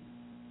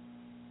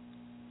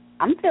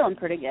 I'm feeling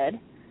pretty good.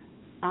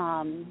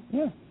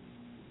 Yeah.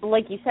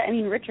 Like you said,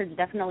 Richards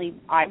definitely,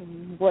 I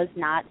was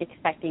not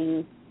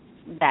expecting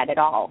that at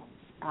all.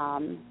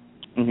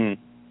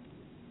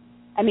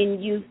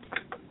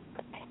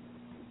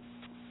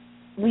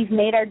 We've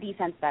made our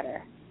defense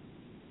better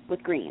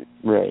with Green.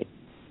 Right.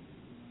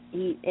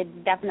 It's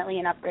definitely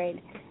an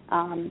upgrade.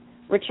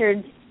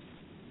 Richards,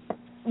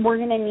 we're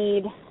going to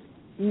need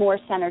more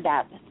center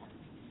depth,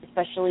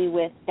 especially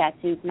with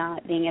Datsyuk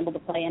not being able to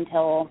play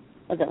until,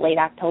 was it late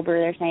October,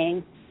 they're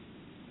saying?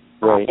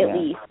 Right, at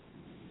least.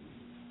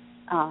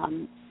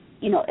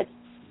 It's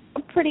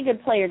a pretty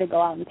good player to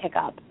go out and pick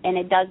up, and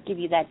it does give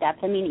you that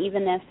depth.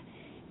 Even if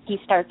he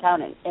starts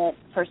out at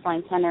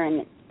first-line center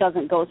and it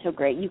doesn't go so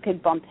great, you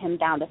could bump him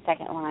down to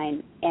second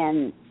line,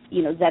 and,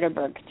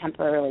 Zetterberg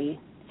temporarily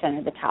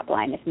center the top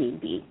line if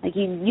need be.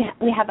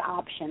 We have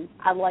options.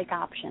 I like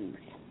options.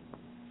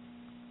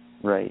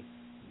 Right.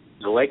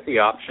 I like the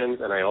options,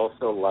 and I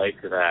also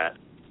like that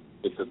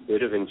it's a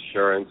bit of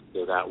insurance,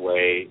 so that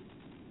way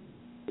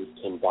we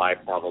can buy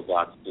Pavel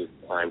Datsyuk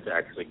time to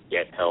actually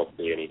get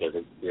healthy, and he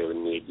doesn't feel the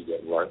need to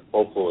get rushed.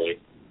 Hopefully,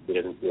 he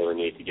doesn't feel the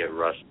need to get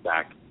rushed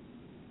back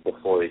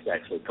before he's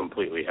actually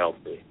completely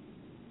healthy.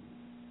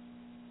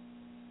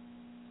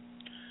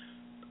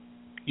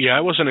 Yeah,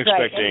 I wasn't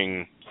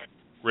expecting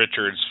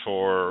Richards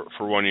for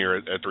 1 year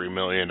at $3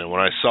 million, and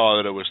when I saw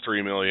that it was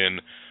 $3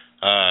 million,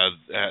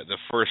 the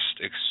first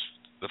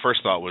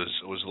thought was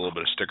a little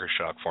bit of sticker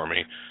shock for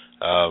me.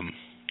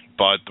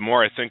 But the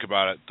more I think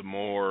about it, the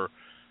more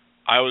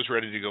I was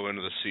ready to go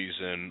into the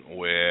season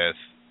with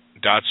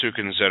Datsyuk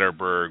and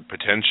Zetterberg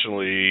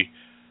potentially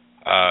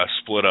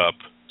split up,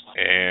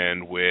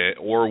 and with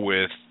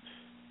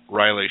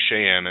Riley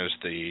Sheahan as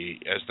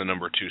the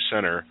number 2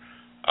 center.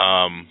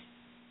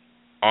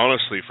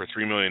 Honestly, for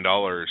 $3 million,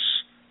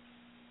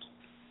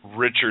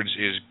 Richards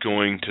is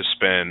going to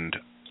spend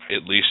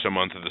at least a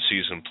month of the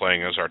season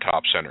playing as our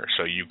top center.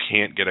 So you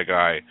can't get a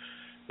guy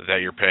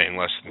that you're paying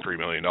less than $3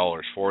 million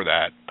for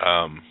that.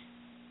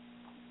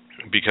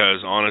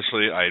 Because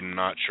honestly, I'm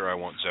not sure I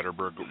want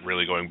Zetterberg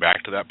really going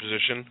back to that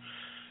position.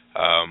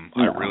 I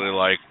really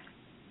like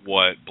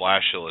what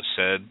Blashill has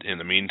said in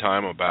the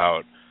meantime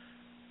about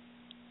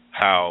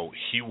how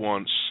he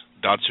wants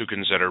Datsyuk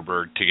and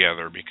Zetterberg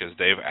together because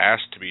they've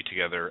asked to be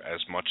together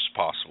as much as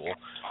possible.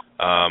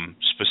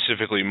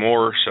 Specifically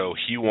more so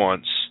he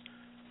wants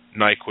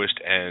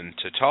Nyquist and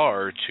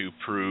Tatar to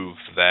prove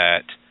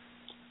that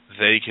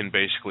they can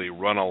basically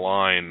run a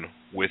line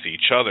with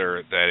each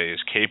other that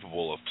is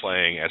capable of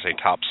playing as a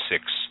top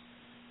 6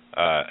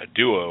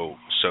 duo,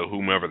 so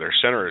whomever their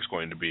center is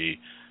going to be,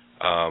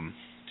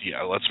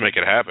 yeah, let's make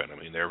it happen. I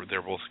mean,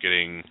 they're both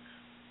getting,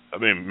 I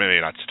mean, maybe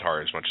not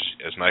Tatar as much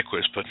as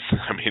Nyquist, but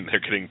I mean, they're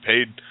getting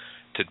paid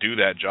to do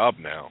that job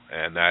now,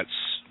 and that's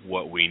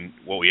what we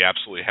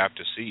absolutely have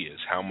to see is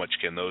how much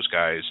can those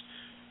guys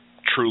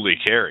truly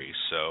carry.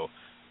 So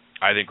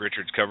I think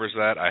Richards covers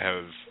that.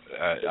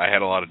 I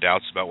had a lot of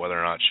doubts about whether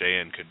or not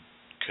Sheahan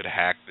could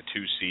hack the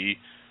 2C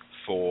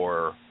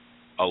for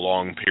a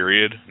long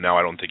period. Now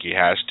I don't think he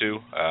has to.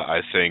 I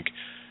think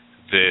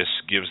this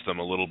gives them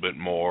a little bit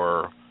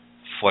more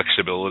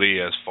flexibility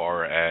as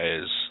far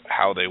as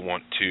how they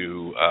want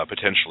to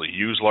potentially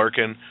use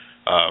Larkin.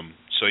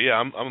 So yeah,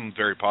 I'm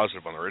very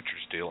positive on the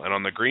Richards deal, and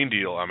on the Green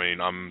deal, I mean,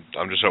 I'm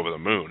just over the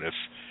moon.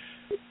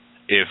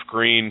 If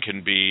Green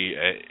can be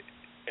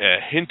a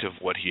hint of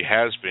what he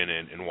has been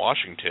in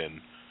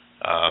Washington,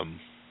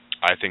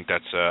 I think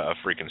that's a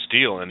freaking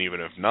steal. And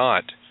even if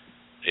not,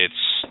 it's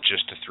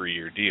just a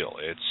 3-year deal.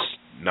 It's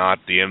not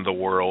the end of the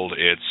world.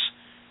 It's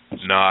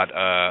not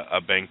a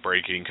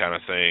bank-breaking kind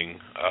of thing.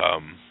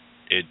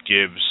 It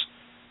gives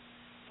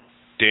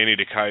Danny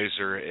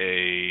DeKeyser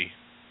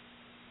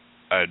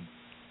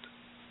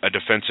a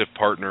defensive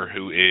partner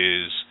who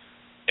is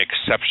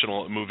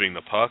exceptional at moving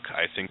the puck.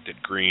 I think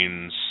that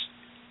Green's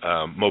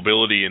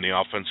mobility in the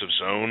offensive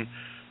zone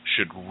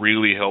should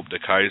really help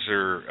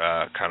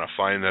DeKeyser kind of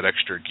find that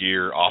extra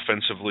gear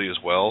offensively as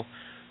well.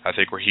 I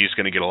think where he's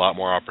going to get a lot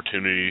more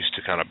opportunities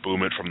to kind of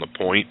boom it from the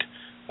point,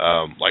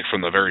 like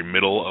from the very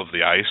middle of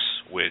the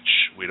ice,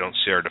 which we don't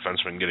see our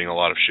defensemen getting a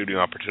lot of shooting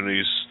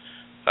opportunities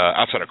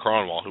outside of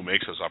Cronwall, who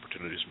makes those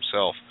opportunities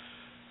himself.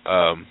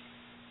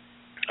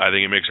 I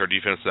think it makes our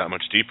defense that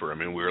much deeper. I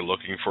mean, we were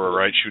looking for a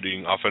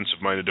right-shooting,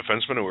 offensive-minded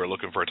defenseman, and we were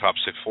looking for a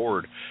top-6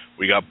 forward.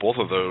 We got both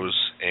of those,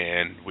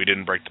 and we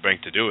didn't break the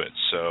bank to do it.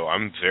 So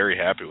I'm very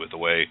happy with the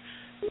way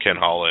Ken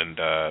Holland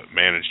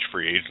managed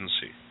free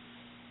agency.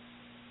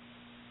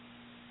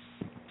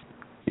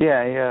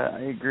 Yeah,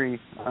 I agree.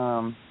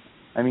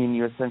 I mean,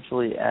 you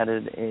essentially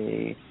added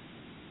a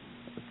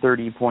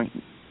 30+ point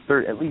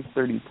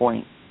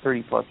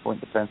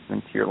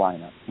defenseman to your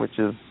lineup, which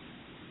is,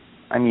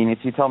 I mean, if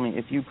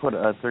you put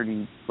a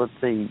 30, let's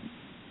say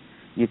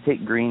you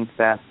take Green's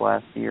stats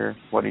last year,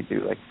 what did he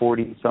do, like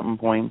 40-something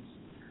points,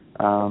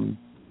 and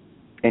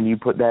you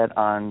put that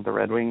on the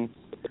Red Wings,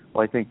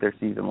 well, I think their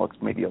season looks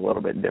maybe a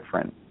little bit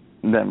different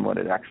than what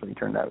it actually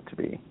turned out to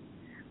be.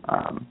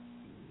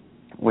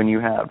 When you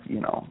have,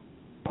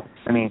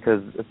 I mean,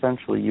 because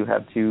essentially you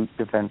have two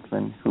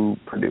defensemen who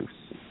produce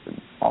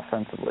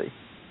offensively.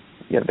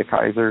 You have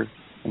DeKeyser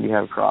and you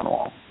have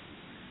Cronwall.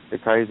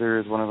 DeKeyser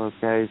is one of those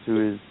guys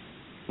who is,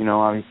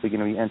 obviously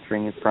going to be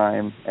entering his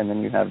prime, and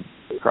then you have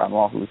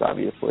Cronwall, who's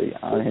obviously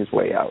on his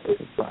way out of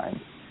his prime.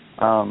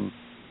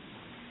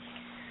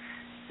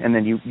 And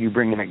then you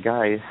bring in a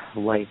guy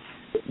like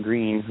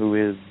Green, who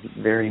is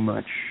very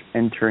much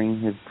entering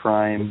his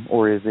prime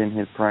or is in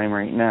his prime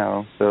right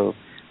now. So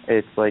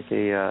it's like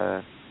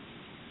a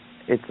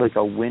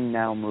win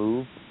now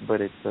move,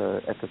 but it's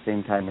at the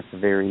same time it's a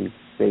very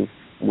safe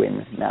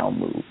win now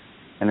move.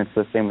 And it's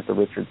the same with the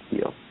Richards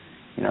deal.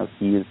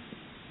 He is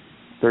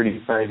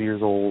 35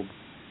 years old.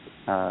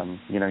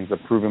 He's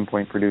a proven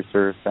point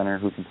producer, center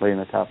who can play in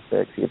the top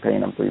 6. You're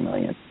paying him $3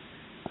 million.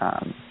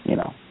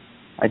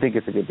 I think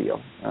it's a good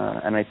deal,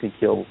 and I think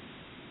he'll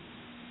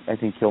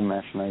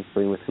mesh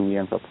nicely with who he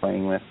ends up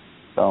playing with.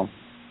 So,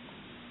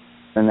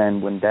 and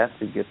then when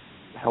Datsuk gets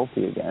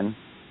healthy again,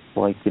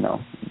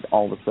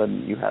 all of a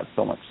sudden you have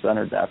so much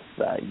center depth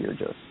that you're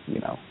just,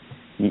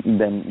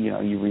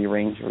 you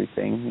rearrange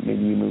everything.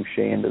 Maybe you move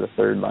Shea into the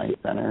third line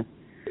center.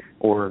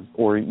 Or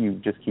you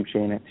just keep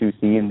Shane at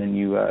 2C, and then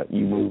you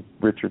move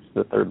Richards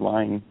to the third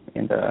line,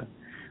 and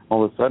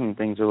all of a sudden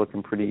things are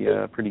looking pretty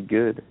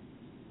good.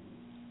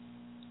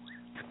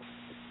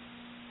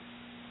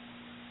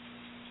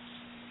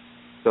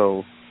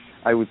 So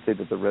I would say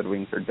that the Red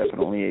Wings are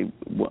definitely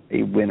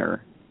a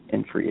winner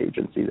in free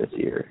agency this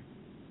year,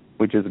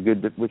 which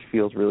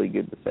feels really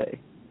good to say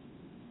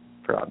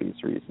for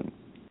obvious reasons.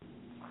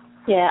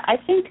 Yeah, I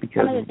think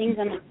one of the things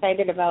I'm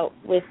excited about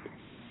with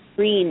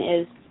Green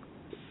is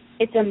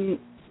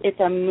it's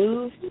a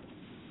move to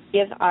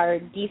give our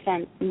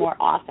defense more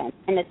offense,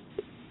 and it's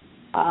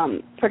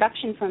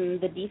production from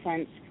the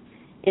defense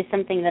is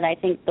something that I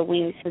think the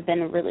Wings have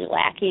been really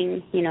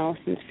lacking,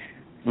 since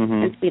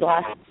we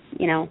lost,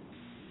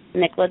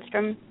 Nick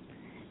Lidstrom.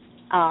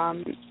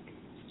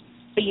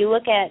 But you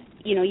look at,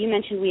 you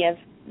mentioned we have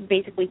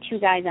basically two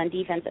guys on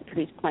defense that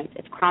produce points.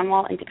 It's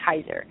Cronwall and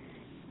DeKeyser.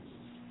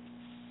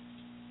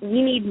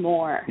 We need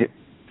more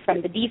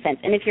from the defense,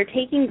 and if you're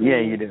taking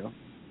Green, you do,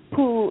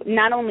 who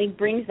not only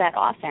brings that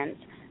offense,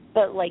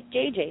 but like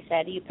JJ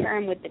said, you pair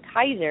him with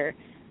DeKeyser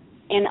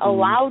and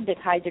allowed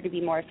DeKeyser to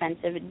be more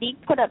offensive.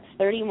 Deke put up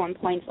 31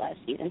 points last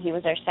season. He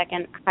was our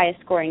second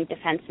highest scoring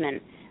defenseman.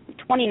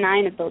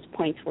 29 of those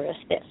points were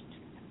assists.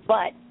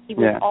 But he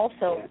was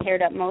also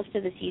paired up most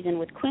of the season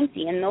with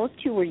Quincy, and those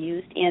two were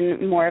used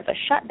in more of a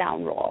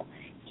shutdown role.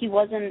 He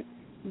wasn't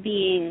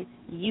being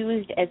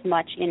used as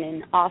much in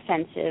an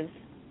offensive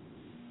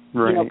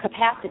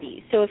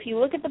capacity. So if you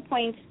look at the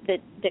points that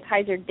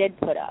Kaiser did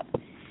put up,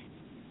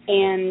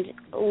 and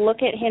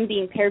look at him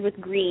being paired with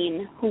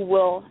Green, who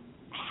will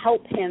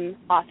help him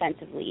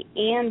offensively,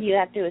 and you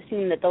have to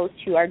assume that those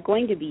two are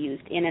going to be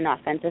used in an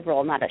offensive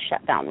role, not a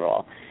shutdown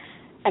role.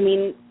 I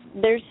mean,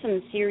 there's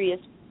some serious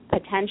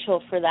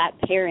potential for that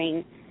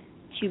pairing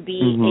to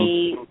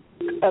be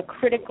a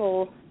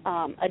critical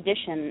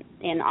addition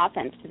in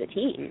offense to the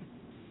team.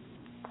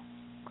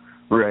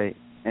 Right,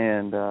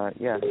 and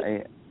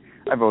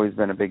I've always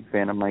been a big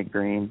fan of Mike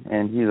Green,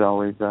 and he's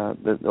always over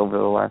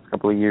the last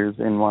couple of years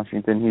in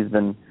Washington, he's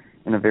been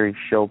in a very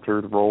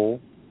sheltered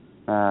role,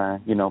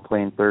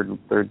 playing third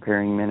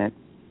pairing minutes,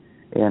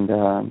 and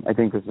I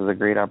think this is a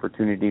great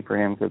opportunity for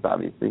him because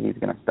obviously he's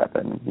going to step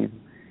in.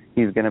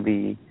 He's going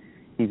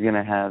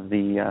to have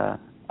the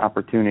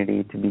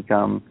opportunity to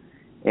become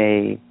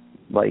a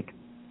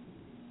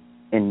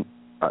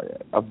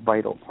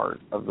vital part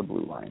of the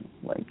blue line,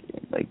 like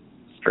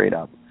straight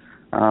up.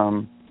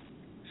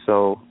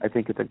 So I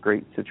think it's a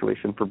great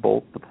situation for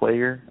both the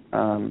player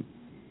and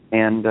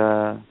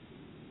the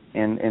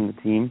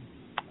team.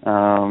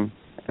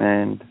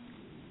 And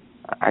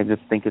I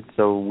just think it's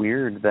so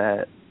weird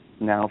that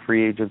now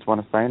free agents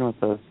want to sign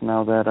with us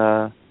now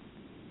that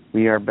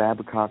we are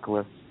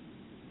Babcockless.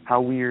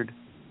 How weird.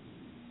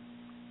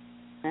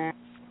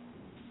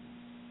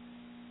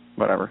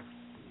 Whatever.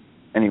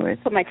 Anyways.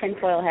 Put my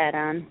tinfoil hat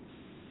on.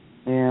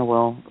 Yeah,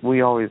 well,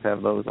 we always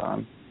have those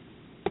on.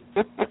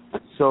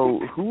 So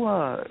who,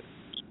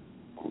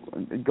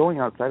 going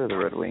outside of the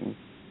Red Wings,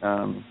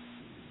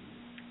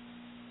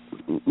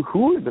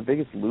 who are the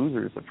biggest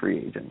losers of free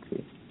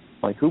agency?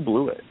 Like, who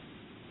blew it?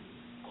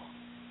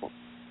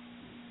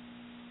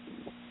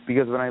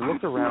 Because when I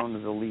look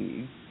around the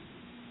league,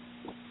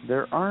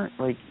 there aren't,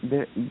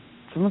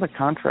 some of the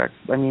contracts,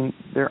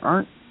 there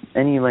aren't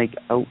any,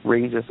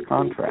 outrageous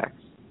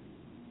contracts.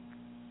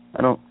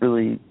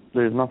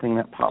 There's nothing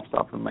that pops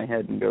off in my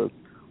head and goes,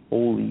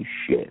 holy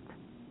shit.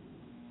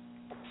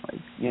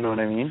 You know what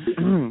I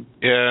mean?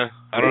 Yeah,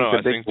 I don't know.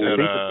 I think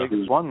the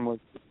biggest one was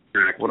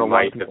what a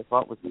lot of people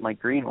thought was the Mike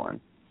Green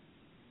one.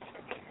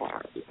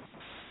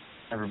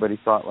 Everybody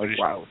thought,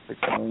 wow,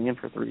 $6 million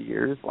for 3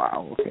 years?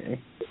 Wow, okay.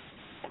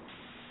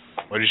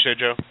 What did you say,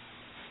 Joe?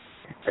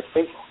 I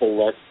think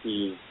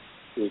Koleski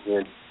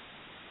isn't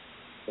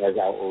as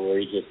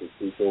outrageous as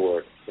people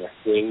were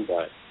expecting,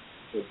 but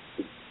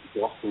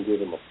Boston gave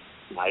him a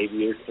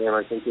 5-year term,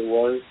 I think it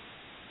was,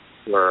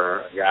 for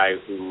a guy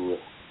who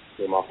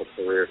came off a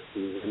career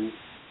season.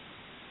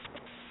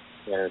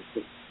 And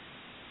it's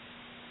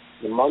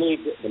the money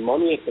at the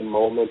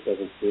moment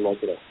doesn't seem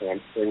like it'll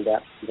hamstring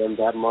them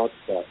that much,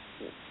 but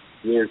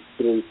years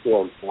 3,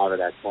 4, and 5 of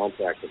that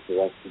contract, if the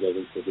rest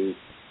doesn't produce,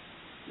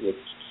 which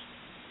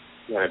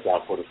I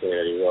doubt for to say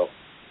that he will.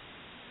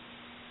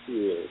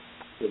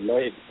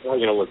 It's probably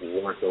going to look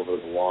worse over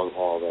the long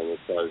haul than it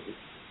does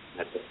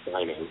at the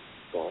signing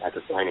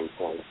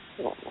point.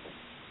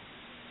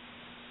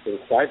 So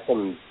aside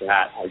from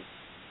that,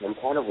 I'm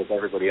kind of with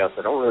everybody else.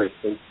 I don't really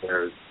think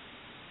there's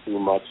too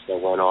much that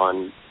went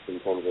on in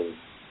terms of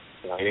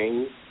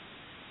signings.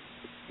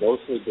 It's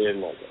mostly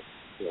been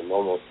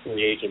normal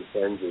free agent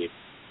frenzy,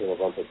 a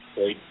bunch of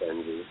trade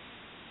frenzy.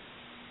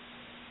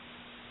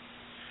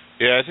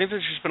 Yeah, I think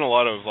there's just been a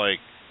lot of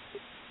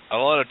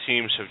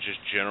teams have just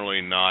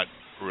generally not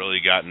really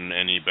gotten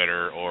any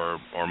better or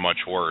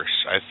much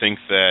worse. I think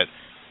that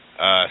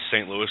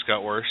St. Louis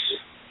got worse.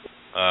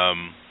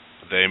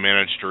 They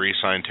managed to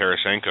re-sign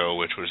Tarasenko,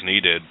 which was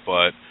needed,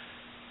 but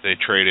they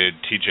traded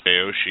TJ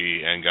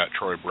Oshie and got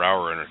Troy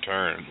Brouwer in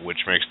return,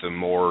 which makes them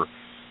more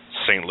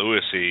St.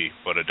 Louis-y,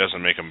 but it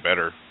doesn't make them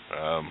better.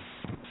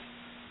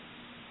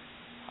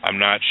 I'm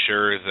not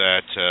sure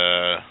that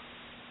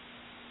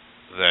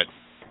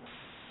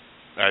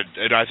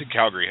I think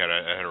Calgary had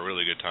a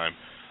really good time.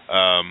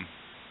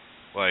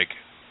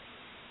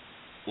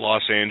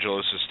 Los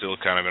Angeles is still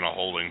kind of in a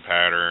holding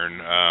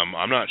pattern.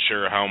 I'm not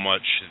sure how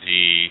much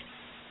the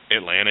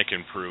Atlantic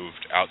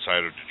improved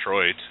outside of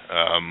Detroit.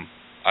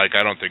 I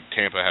don't think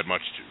Tampa had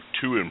much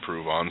to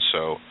improve on,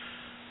 so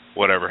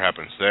whatever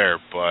happens there.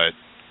 But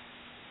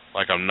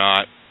I'm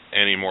not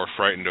any more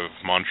frightened of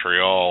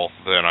Montreal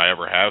than I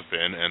ever have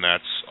been, and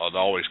it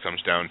always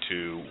comes down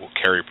to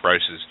Carey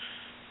Price is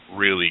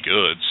really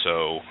good.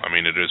 So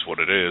it is what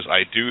it is.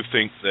 I do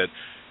think that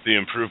the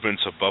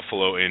improvements of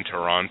Buffalo and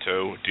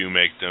Toronto do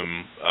make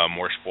them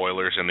more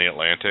spoilers in the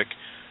Atlantic.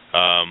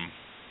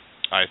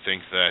 I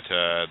think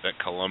that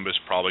Columbus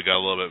probably got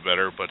a little bit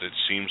better, but it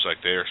seems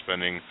like they are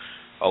spending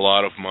a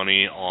lot of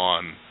money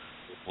on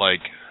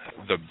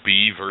the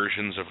B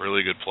versions of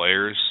really good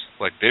players.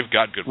 They've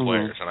got good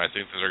players, and I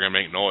think that they're going to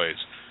make noise,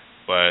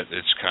 but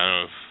it's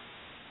kind of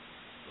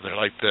they're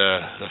like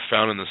the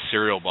found in the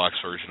cereal box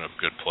version of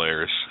good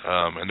players,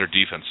 and their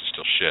defense is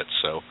still shit.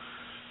 So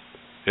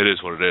it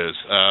is what it is.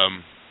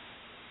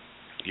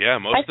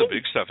 Most of the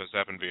big stuff has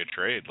happened via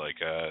trade.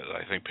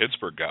 I think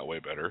Pittsburgh got way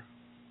better.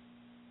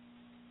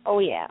 Oh,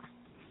 yeah.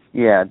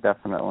 Yeah,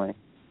 definitely.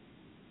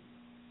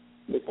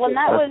 Well,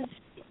 that was...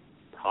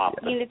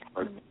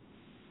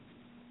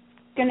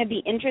 going to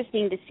be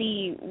interesting to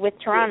see with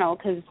Toronto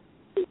because,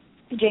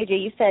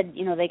 JJ, you said,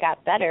 they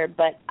got better,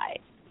 but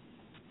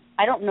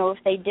I don't know if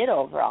they did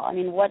overall. I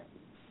mean,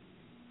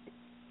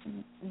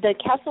 the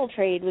Kessel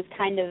trade was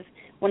kind of,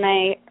 when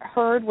I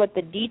heard what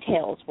the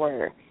details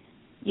were,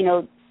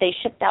 they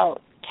shipped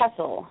out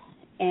Kessel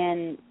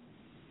and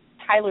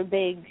Tyler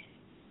Biggs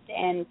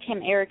and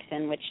Tim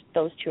Erickson, which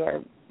those two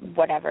are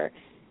whatever.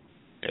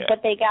 Yeah.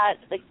 But they got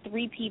like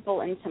 3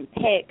 people and some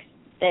picks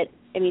that,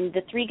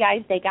 the 3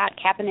 guys they got,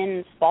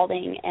 Kapanen,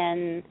 Spalding,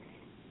 and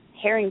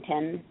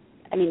Harrington,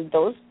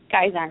 those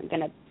guys aren't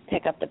going to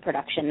pick up the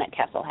production that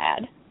Kessel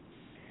had.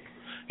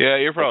 Yeah,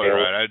 you're probably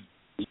right.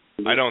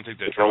 I don't think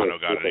that Toronto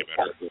got any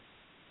better.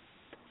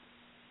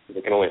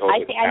 They can only hope.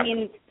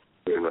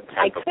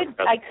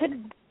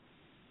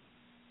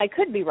 I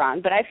could be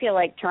wrong, but I feel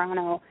like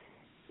Toronto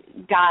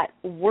got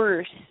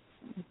worse,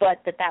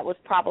 but that was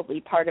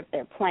probably part of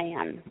their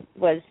plan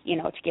was,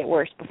 to get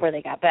worse before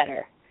they got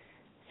better.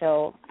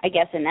 So I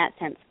guess in that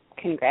sense,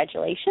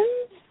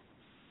 congratulations.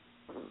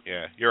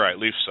 Yeah, you're right.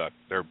 Leafs suck.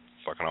 They're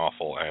fucking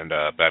awful, and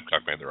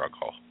Babcock made the wrong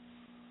call.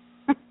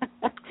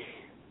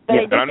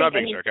 But I'm not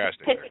being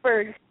sarcastic.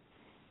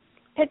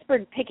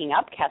 Pittsburgh picking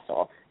up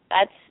Kessel,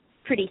 that's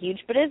pretty huge,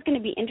 but it is going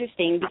to be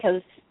interesting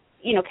because,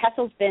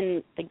 Kessel's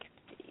been,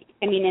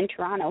 in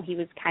Toronto, he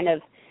was kind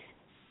of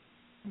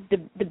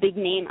the big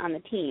name on the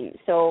team.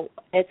 So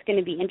it's going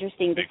to be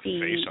interesting to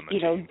see,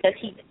 does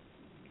he...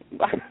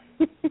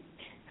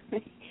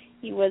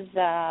 he was,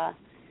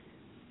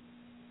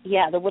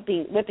 the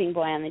whipping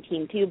boy on the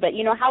team, too. But,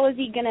 how is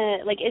he going to,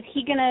 is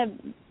he going to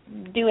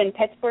do in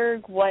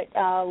Pittsburgh what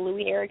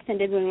Louis Erickson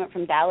did when he went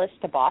from Dallas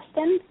to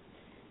Boston?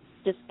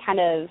 Just kind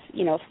of,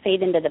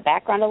 fade into the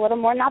background a little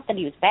more. Not that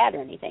he was bad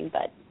or anything,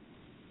 but,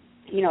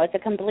 it's a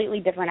completely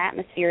different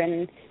atmosphere.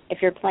 And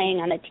if you're playing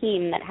on a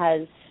team that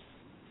has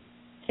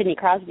Sidney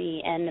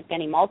Crosby and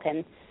Evgeny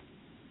Malkin,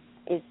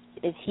 is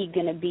he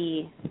going to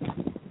be,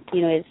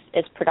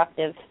 as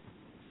productive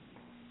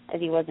as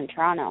he was in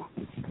Toronto?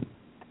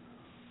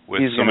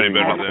 With somebody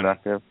better than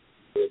productive.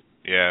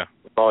 Yeah.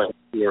 Probably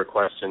fewer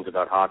questions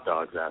about hot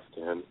dogs asked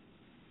to him.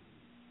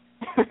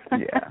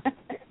 Yeah.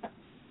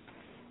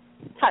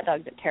 Hot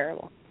dogs are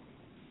terrible.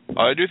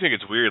 I do think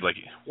it's weird.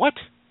 What?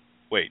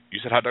 Wait, you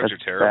said hot dogs are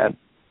terrible?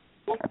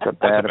 That's a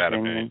bad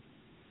opinion.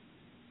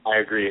 I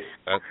agree.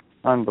 That's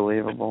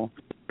unbelievable.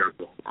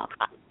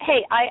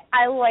 Hey,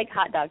 I like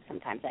hot dogs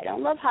sometimes. I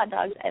don't love hot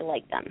dogs. I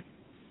like them.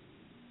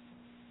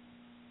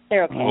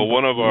 They're okay. Well,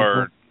 one of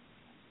our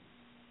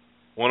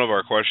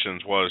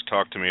questions was,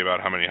 talk to me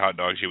about how many hot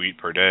dogs you eat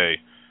per day.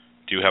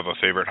 Do you have a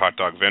favorite hot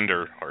dog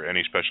vendor or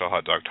any special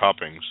hot dog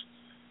toppings?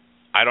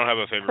 I don't have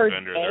a favorite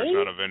vendor. Day? There's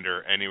not a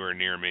vendor anywhere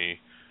near me.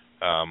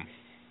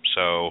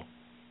 So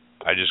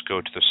I just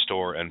go to the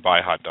store and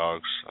buy hot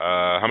dogs.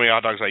 How many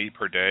hot dogs I eat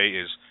per day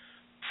is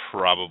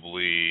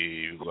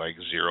probably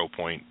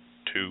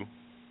 0.2.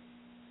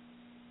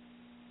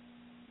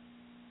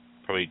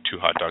 Probably eat 2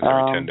 hot dogs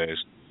every 10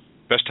 days.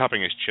 Best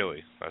topping is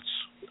chili.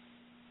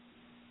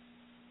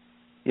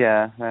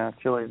 Yeah,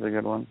 chili's a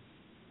good one.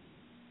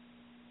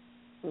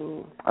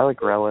 Ooh. I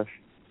like relish.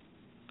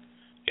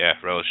 Yeah,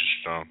 relish is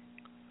strong.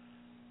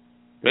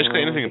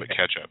 Basically anything but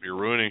ketchup. You're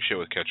ruining shit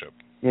with ketchup.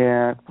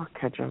 Yeah, fuck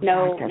ketchup.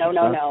 No.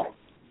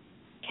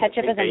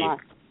 Ketchup is a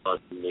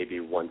must. Maybe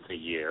once a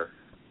year.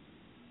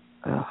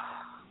 Ugh.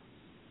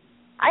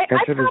 I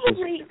Ketchup is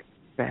probably just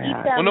bad.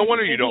 eat them. Well, no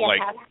wonder you don't like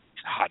half.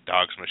 hot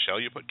dogs, Michelle.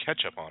 You put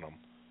ketchup on them.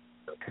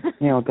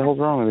 Yeah, what the hell's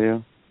wrong with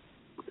you?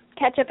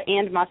 Ketchup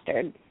and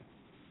mustard.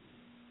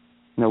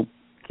 Nope,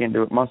 can't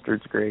do it.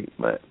 Mustard's great,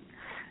 but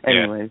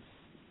anyways.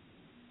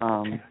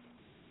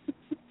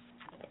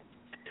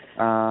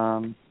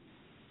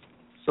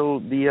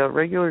 So the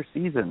regular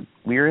season,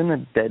 we're in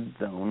the dead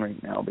zone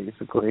right now,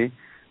 basically.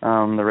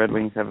 The Red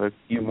Wings have a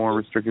few more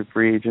restricted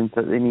free agents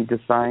that they need to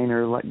sign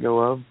or let go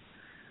of.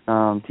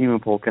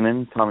 Timo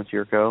Pulkkinen, Thomas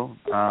Jurko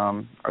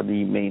are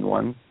the main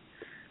ones.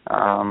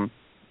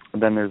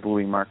 Then there's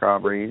Louis-Marc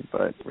Aubry,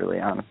 but really,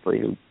 honestly,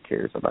 who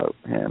cares about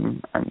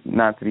him?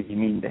 Not to be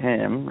mean to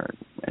him or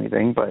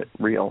anything, but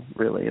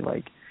really.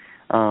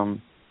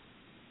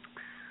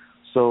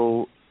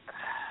 So,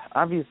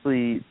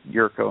 obviously,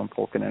 Jurko and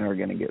Pulkkinen are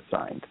going to get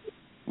signed.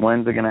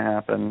 When's it going to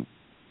happen?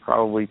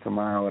 Probably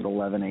tomorrow at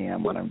 11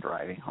 a.m. when I'm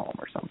driving home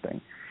or something.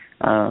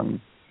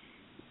 And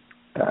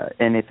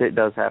if it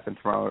does happen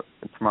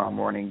tomorrow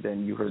morning,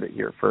 then you heard it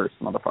here first,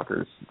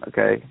 motherfuckers.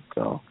 Okay,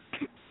 so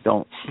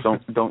don't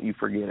you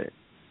forget it.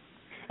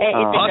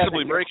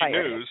 Possibly breaking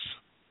news.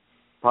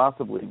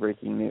 Possibly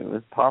breaking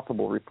news.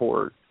 Possible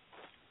report.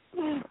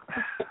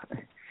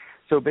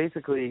 So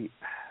basically,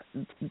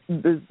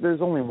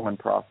 there's only one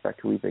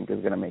prospect who we think is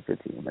going to make the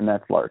team, and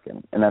that's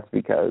Larkin, and that's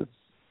because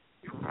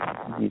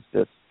he's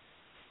just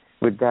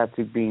with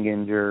Datsuk being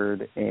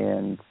injured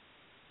and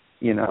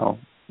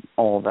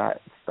all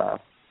that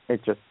stuff.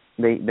 It just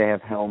they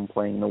have Helm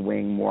playing the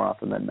wing more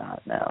often than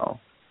not now.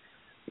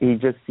 He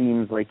just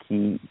seems like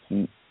he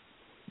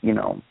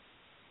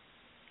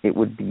it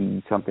would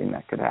be something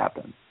that could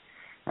happen.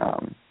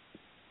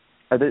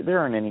 there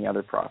aren't any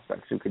other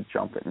prospects who could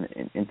jump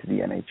into the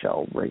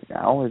NHL right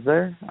now, is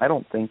there? I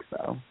don't think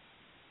so.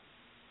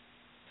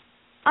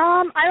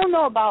 I don't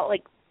know about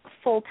like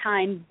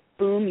full-time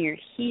boom, you're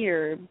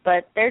here,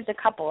 but there's a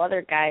couple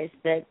other guys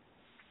that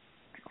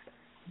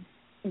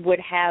would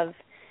have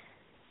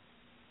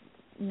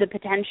the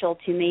potential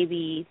to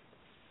maybe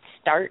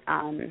start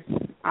on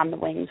the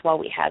wings while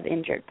we have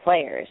injured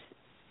players.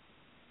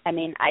 I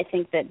mean, I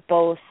think that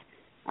both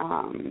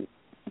Athanasiou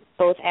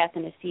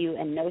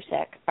and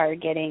Nosek are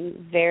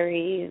getting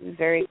very,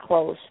 very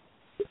close.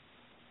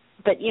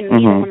 But, you know,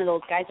 neither one of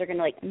those guys are going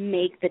to, like,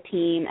 make the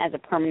team as a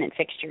permanent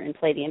fixture and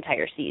play the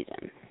entire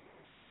season.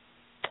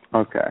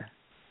 Okay.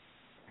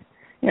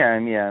 Yeah,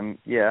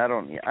 I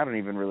don't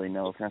even really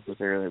know if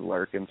necessarily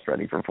Larkin's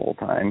ready for full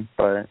time,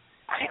 but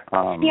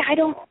I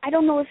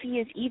don't know if he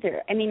is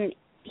either. I mean,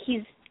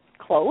 he's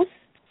close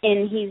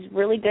and he's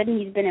really good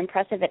and he's been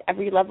impressive at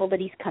every level that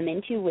he's come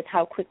into with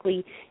how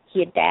quickly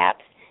he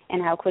adapts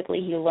and how quickly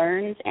he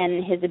learns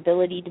and his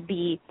ability to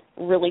be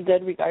really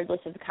good regardless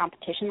of the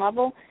competition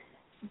level.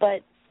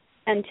 But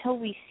until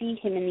we see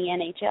him in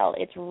the NHL,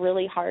 it's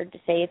really hard to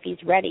say if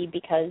he's ready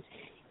because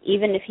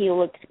even if he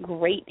looks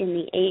great in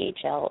the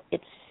AHL,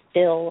 it's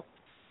still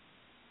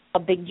a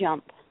big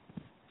jump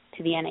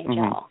to the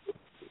NHL.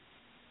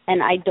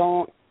 And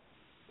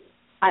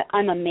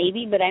I'm a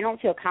maybe, but I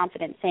don't feel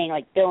confident saying,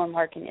 like, Dylan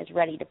Larkin is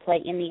ready to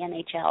play in the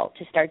NHL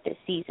to start this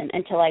season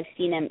until I've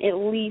seen him at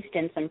least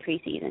in some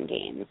preseason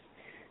games.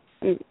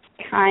 I'm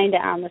kind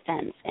of on the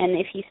fence. And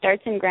if he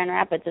starts in Grand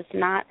Rapids, it's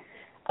not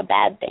a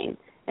bad thing.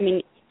 I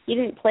mean, he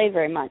didn't play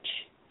very much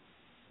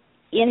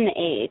in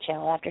the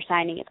AHL after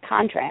signing his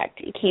contract.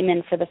 He came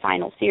in for the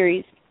final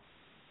series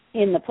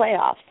in the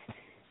playoffs.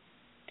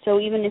 So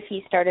even if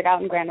he started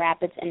out in Grand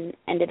Rapids and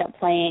ended up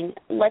playing,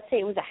 let's say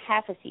it was a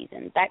half a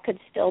season, that could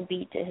still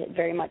be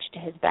very much to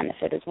his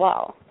benefit as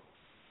well.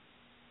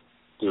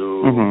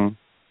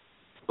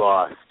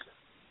 Bust.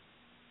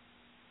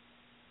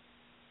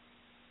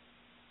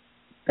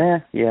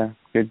 Yeah,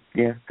 could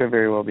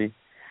very well be.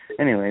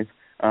 Anyways,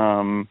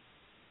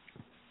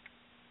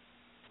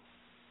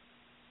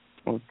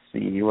 let's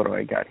see, what do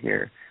I got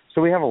here?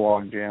 So we have a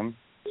logjam,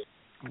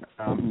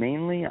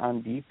 mainly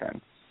on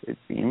defense, it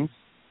seems.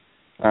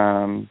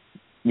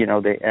 You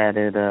know, they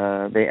added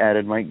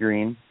Mike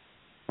Green,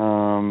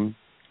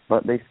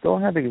 but they still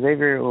have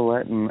Xavier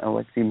Ouellet and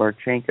Alexei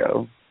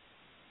Barchenko,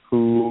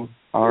 who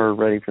are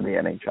ready for the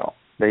NHL.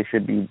 They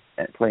should be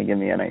playing in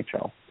the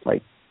NHL,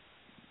 like,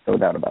 no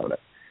doubt about it.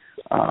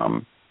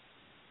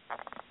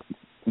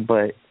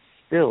 But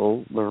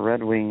still, the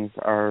Red Wings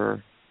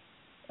are,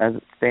 as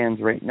it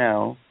stands right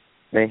now,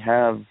 they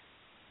have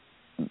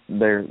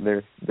their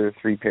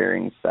three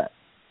pairings set.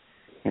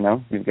 You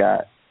know, you've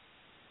got,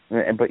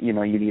 but you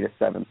know, you need a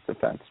seventh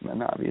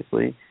defenseman,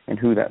 obviously, and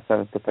who that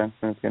seventh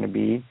defenseman is going to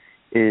be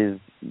it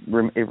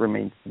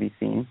remains to be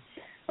seen.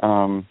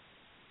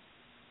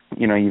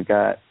 You know, you've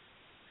got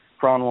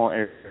Kronwall,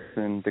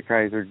 Eriksson,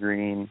 DeKeyser,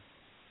 Green,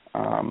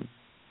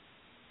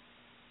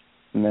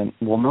 and then,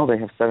 well, no, they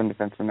have 7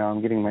 defensemen now.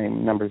 I'm getting my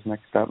numbers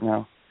mixed up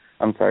now.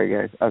 I'm sorry,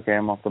 guys. Okay,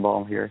 I'm off the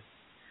ball here.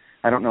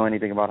 I don't know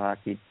anything about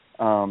hockey.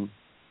 You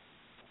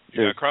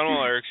got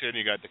Kronwall, Eriksson,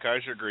 you got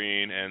DeKeyser,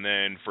 Green, and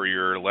then for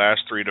your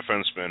last 3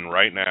 defensemen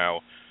right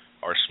now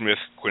are Smith,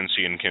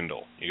 Quincy, and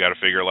Kindle. You got to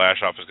figure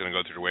Lashoff is going to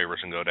go through the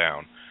waivers and go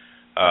down.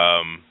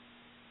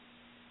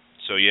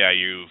 So, yeah,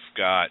 you've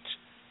got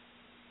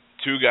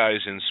 2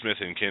 guys in Smith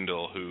and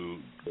Kindle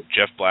who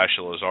Jeff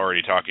Blashill is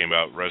already talking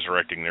about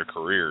resurrecting their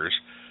careers.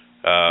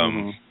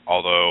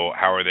 Although,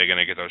 how are they going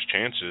to get those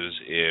chances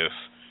if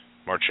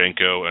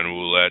Marchenko and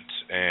Ouellet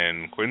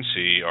and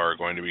Quincy are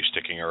going to be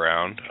sticking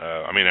around?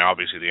 I mean,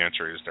 obviously the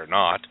answer is they're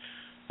not,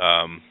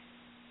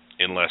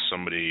 unless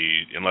some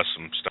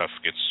stuff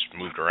gets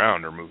moved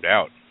around or moved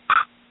out.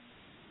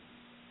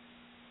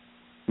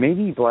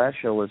 Maybe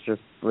Blashill was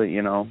just,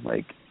 you know,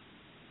 like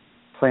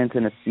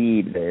planting a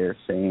seed there,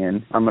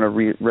 saying, I'm going to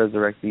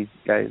resurrect these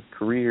guys'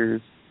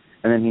 careers,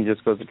 and then he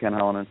just goes to Ken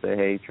Holland and say,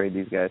 hey, trade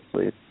these guys,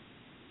 please.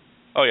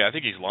 Oh, yeah, I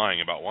think he's lying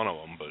about one of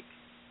them, but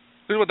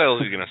what the hell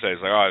is he going to say?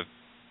 He's like, I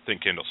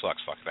think Kindle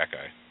sucks. Fuck that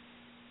guy.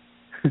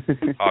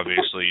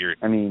 Obviously, you've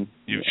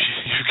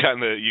got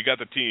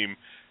the team,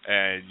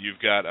 and you've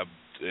got a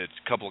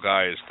couple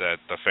guys that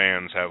the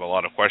fans have a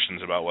lot of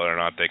questions about whether or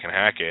not they can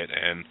hack it.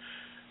 And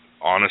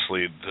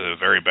honestly, the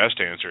very best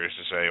answer is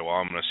to say, well,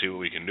 I'm going to see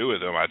what we can do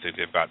with them. I think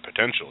they've got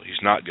potential.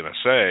 He's not going to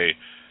say,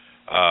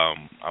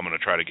 I'm going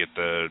to try to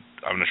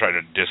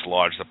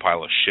dislodge the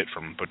pile of shit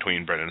from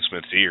between Brendan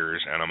Smith's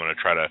ears, and I'm going to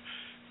try to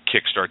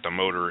kickstart the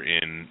motor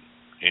in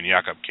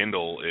Jakob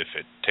Kindle if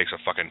it takes a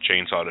fucking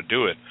chainsaw to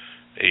do it.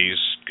 He's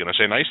going to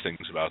say nice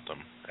things about them.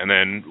 And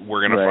then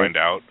we're going to find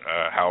out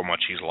how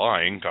much he's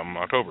lying come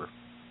October.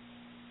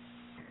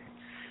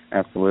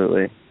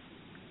 Absolutely.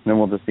 Then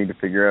we'll just need to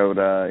figure out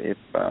I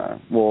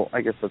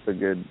guess that's a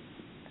good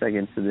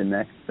segue to the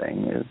next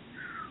thing is,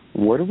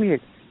 what do we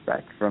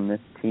expect from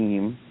this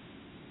team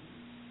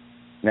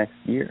next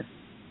year?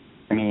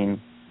 I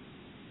mean,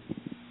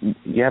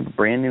 you have a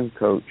brand new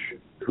coach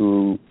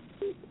who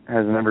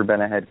has never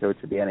been a head coach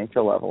at the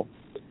NHL level.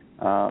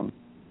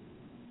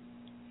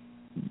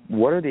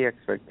 What are the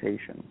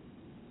expectations?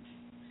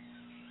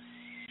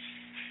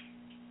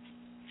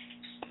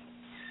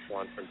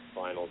 Conference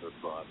finals or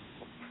bust.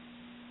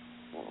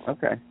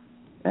 Okay.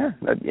 Yeah,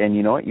 and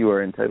you know what? You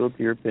are entitled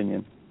to your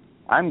opinion.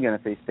 I'm going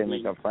to say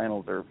Stanley Cup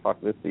Finals or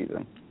fuck this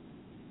season.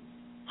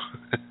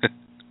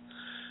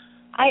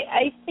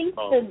 I think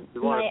we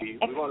want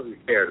to be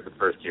fair to the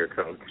first-year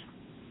coach.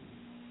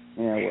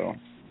 Yeah, well.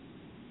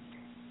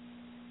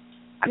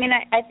 I mean,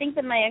 I think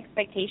that my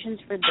expectations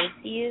for this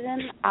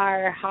season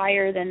are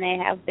higher than they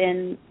have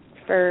been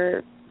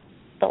for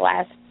the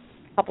last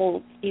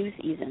few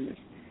seasons.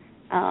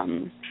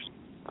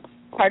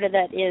 Part of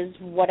that is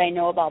what I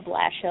know about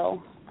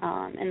Blashill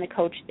and the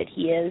coach that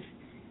he is.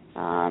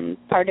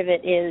 Part of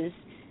it is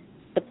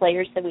the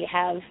players that we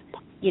have,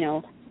 you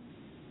know,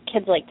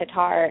 kids like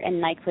Tatar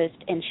and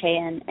Nyquist and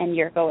Sheahan and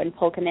Yurko and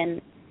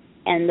Pulkkinen,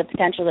 and the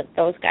potential that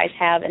those guys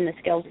have and the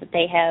skills that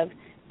they have.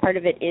 Part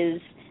of it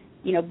is,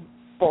 you know,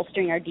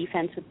 bolstering our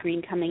defense with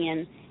Green coming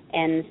in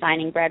and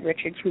signing Brad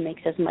Richards, who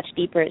makes us much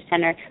deeper at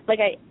center. Like,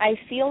 I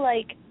feel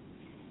like,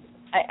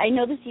 I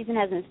know the season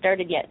hasn't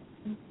started yet,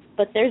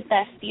 but there's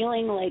that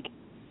feeling like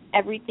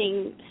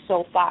everything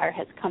so far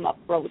has come up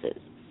roses.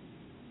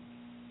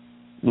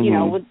 Mm-hmm. You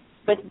know,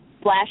 with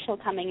Blashill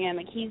coming in,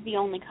 like, he's the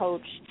only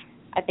coach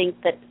I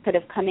think that could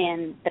have come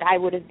in that I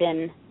would have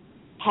been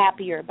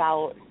happier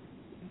about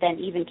than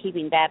even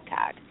keeping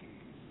Babcock.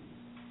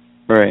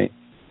 Right.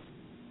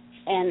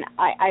 And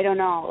I don't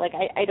know, like,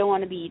 I don't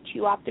want to be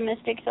too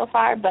optimistic so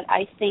far, but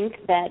I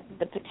think that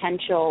the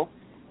potential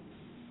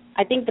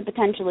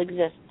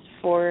exists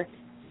for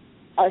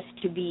us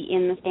to be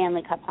in the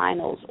Stanley Cup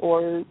Finals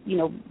or, you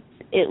know,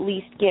 at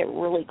least get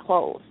really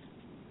close.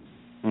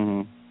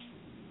 Mhm.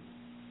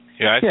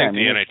 Yeah, I think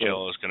the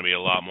NHL is going to be a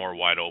lot more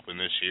wide open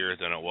this year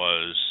than it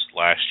was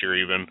last year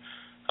even.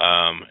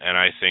 And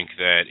I think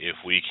that if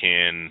we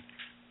can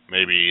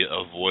maybe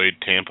avoid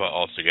Tampa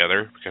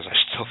altogether, because I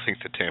still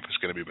think that Tampa's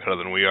going to be better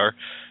than we are.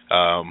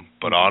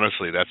 But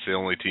honestly, that's the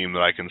only team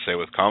that I can say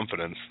with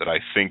confidence that I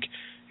think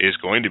is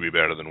going to be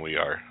better than we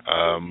are.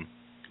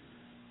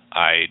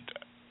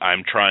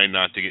 I'm trying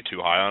not to get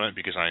too high on it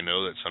because I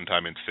know that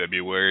sometime in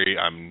February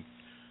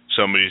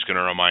somebody's going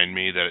to remind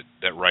me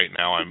that right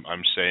now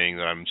I'm saying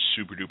that I'm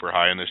super duper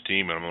high on this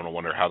team, and I'm going to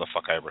wonder how the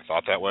fuck I ever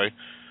thought that way.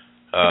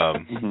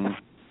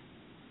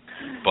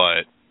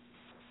 But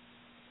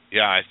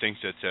yeah, I think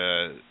that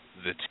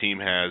the team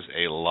has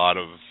a lot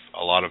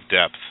of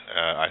depth.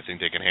 I think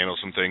they can handle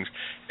some things,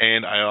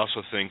 and I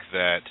also think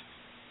that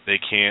they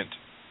can't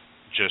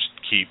just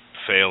keep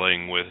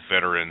failing with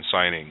veteran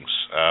signings.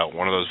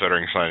 One of those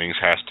veteran signings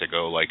has to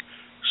go like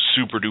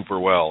super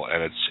duper well,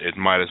 and it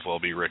might as well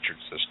be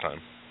Richards this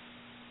time.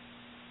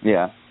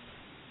 Yeah.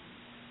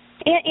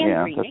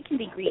 And Green. It can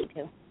be Green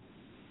too.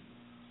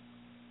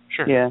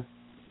 Sure. Yeah.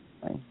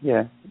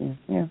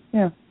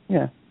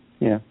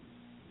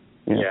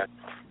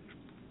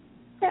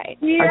 Right.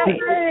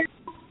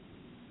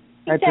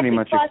 I pretty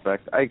much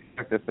expect a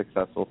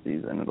successful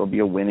season. It'll be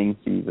a winning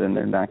season.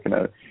 They're not going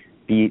to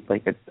be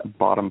like a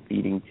bottom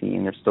feeding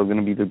team. They're still going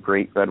to be the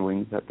great Red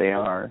Wings that they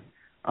are.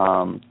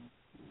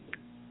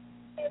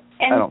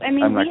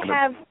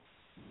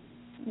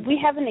 We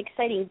have an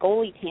exciting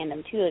goalie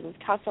tandem too. Like,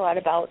 we've talked a lot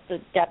about the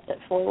depth at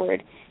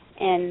forward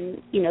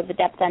and, you know, the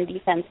depth on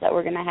defense that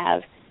we're going to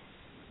have.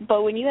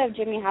 But when you have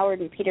Jimmy Howard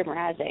and Peter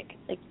Mrazek,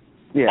 like,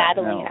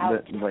 battling it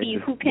out to see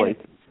who can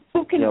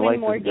win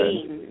more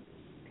games.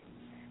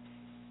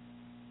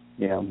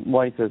 Yeah,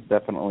 Weiss is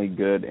definitely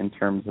good in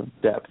terms of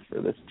depth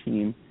for this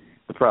team.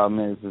 The problem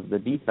is the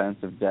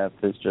defensive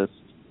depth is just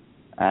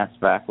ass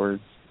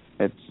backwards.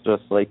 It's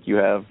just like you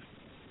have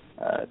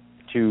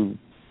 2,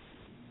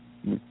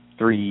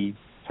 3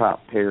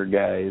 top pair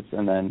guys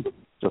and then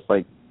just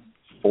like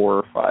 4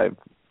 or 5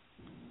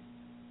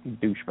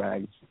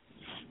 douchebags.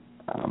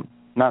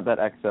 Not that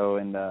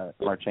Exo and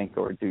Marchenko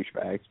are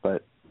douchebags,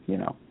 but, you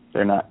know,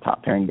 they're not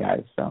top pairing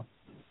guys, so.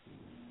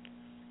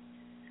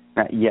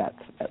 Not yet,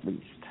 at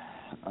least.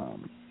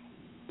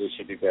 They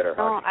should be better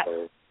hockey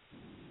players.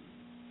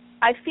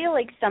 I feel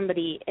like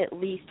somebody, at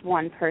least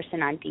one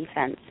person on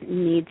defense,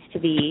 needs to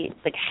be,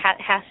 like,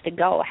 has to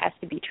go, has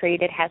to be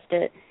traded, has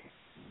to,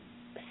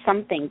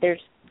 something.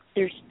 There's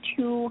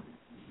too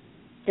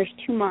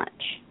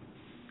much.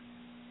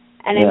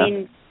 And I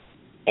mean,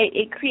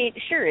 it creates,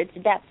 sure, it's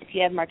depth. If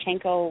you have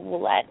Marchenko,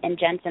 Willette, and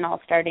Jensen all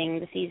starting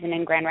the season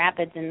in Grand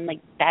Rapids, and like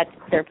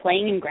they're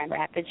playing in Grand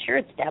Rapids, sure,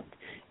 it's depth.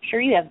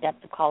 Sure, you have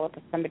depth to call up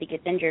if somebody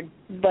gets injured,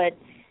 but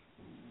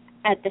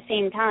at the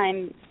same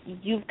time,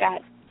 you've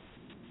got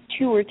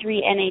 2 or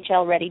 3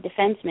 NHL-ready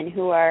defensemen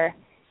who are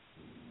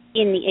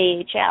in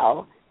the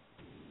AHL.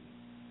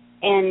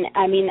 And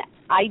I mean,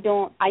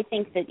 I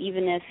think that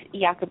even if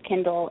Jakob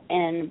Kindl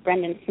and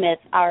Brendan Smith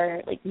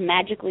are like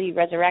magically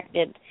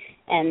resurrected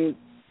and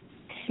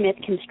Smith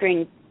can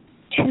string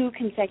 2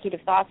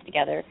 consecutive thoughts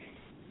together,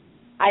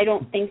 I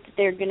don't think that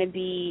they're going to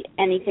be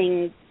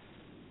anything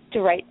to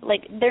write.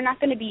 Like, they're not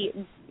going to be,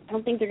 I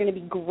don't think they're going to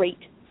be great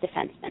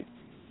defensemen.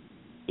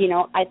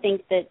 I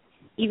think that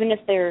even if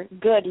they're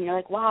good and you're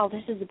like, wow,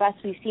 this is the best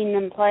we've seen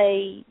them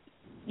play,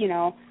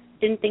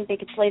 didn't think they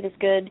could play this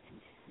good,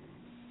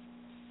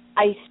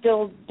 I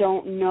still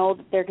don't know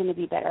that they're going to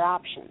be better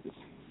options.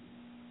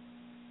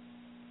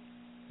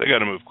 They got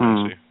to move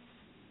Quincy.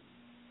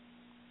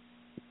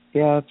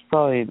 Yeah, that's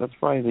probably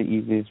the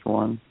easiest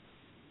one.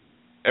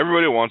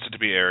 Everybody wants it to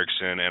be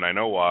Erickson, and I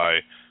know why,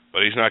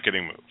 but he's not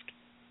getting moved.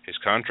 His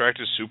contract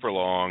is super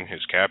long.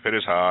 His cap hit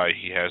is high.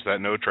 He has that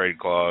no trade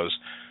clause.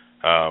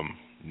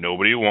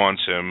 Nobody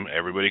wants him.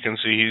 Everybody can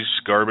see he's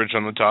garbage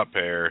on the top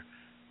pair.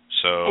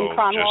 So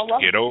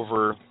just get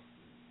over.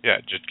 Yeah,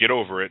 just get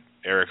over it.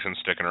 Erickson's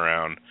sticking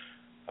around.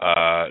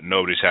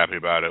 Nobody's happy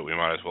about it. We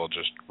might as well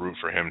just root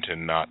for him to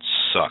not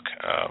suck.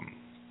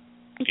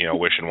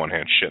 Wish in one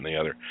hand, shit in the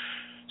other.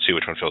 See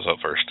which one fills up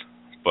first.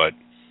 But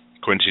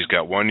Quincy's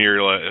got 1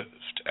 year left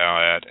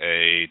at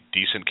a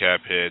decent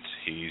cap hit.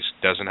 He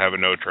doesn't have a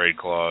no trade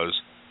clause.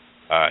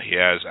 He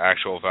has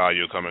actual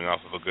value coming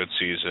off of a good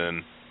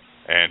season,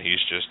 and he's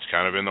just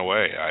kind of in the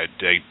way.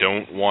 They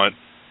don't want,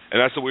 and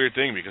that's the weird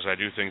thing, because I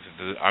do think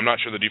that I'm not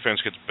sure the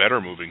defense gets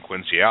better moving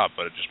Quincy out,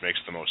 but it just makes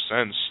the most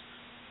sense.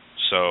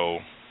 So,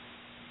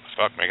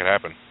 make it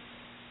happen.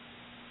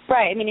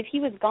 Right. I mean, if he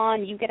was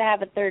gone, you could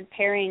have a third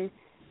pairing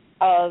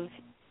of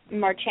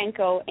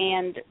Marchenko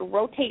and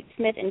rotate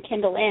Smith and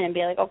Kindle in and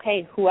be like,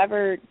 okay,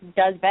 whoever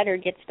does better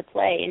gets to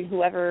play, and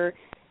whoever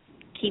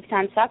keeps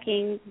on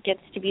sucking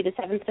gets to be the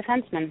seventh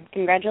defenseman.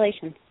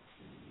 Congratulations.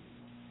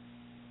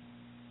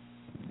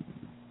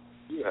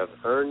 You have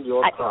earned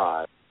your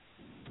prize.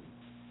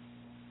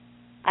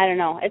 I don't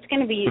know. It's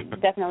going to be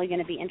definitely going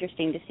to be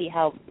interesting to see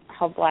how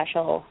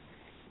Blashill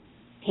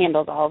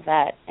handles all of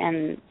that,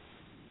 and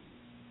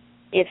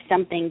if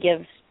something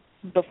gives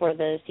before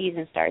the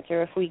season starts,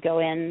 or if we go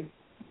in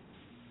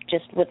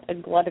just with a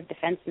glut of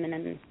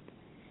defensemen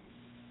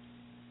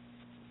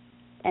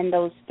and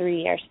those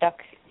three are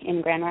stuck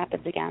in Grand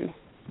Rapids again.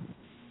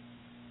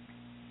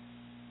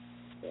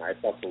 Yeah, I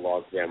thought the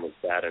logjam was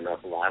bad enough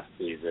last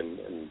season,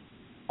 and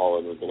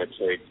Holland was going to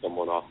trade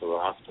someone off the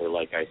roster,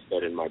 like I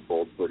said in my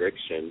bold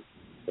prediction,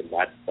 but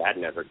that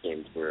never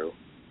came through.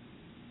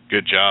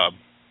 Good job.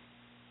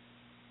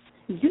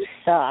 You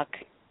suck.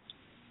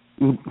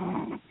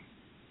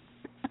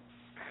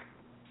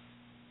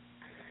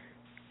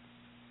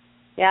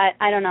 Yeah,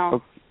 I don't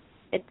know.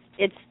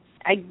 It's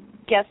I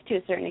guess to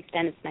a certain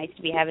extent it's nice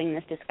to be having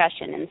this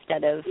discussion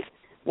instead of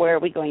where are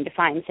we going to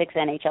find 6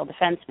 NHL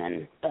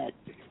defensemen, but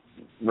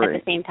right.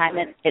 At the same time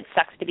it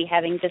sucks to be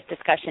having this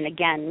discussion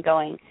again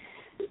going,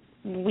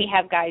 we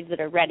have guys that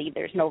are ready,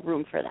 there's no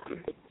room for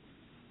them.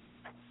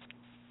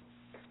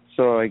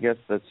 So I guess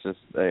that's just,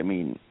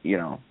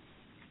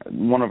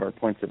 one of our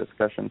points of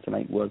discussion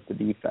tonight was the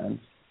defense.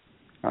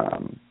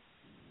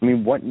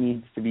 What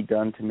needs to be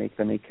done to make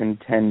them a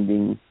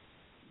contending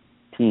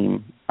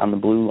team on the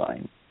blue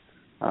line?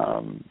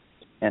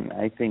 And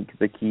I think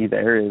the key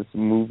there is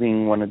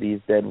moving one of these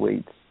dead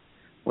weights,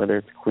 whether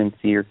it's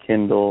Quincy or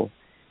Kindle,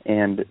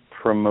 and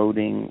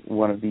promoting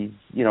one of these,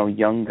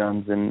 young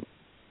guns in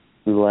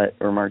Ouellette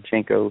or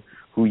Marchenko,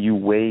 who you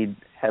weighed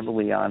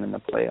heavily on in the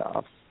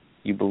playoffs.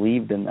 You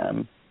believed in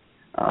them.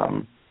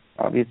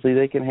 Obviously,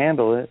 they can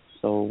handle it.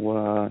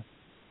 So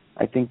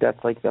I think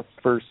that's like the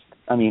first.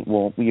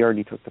 We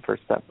already took the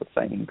first step with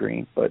signing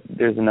Green, but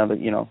there's another.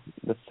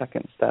 The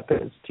second step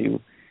is to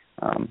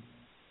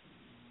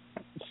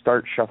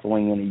start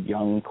shuffling in a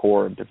young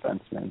core of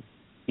defensemen.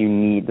 You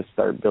need to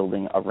start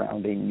building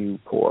around a new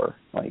core,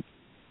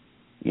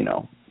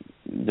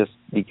 just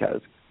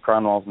because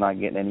Kronwall's not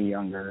getting any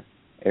younger,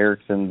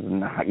 Ericsson's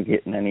not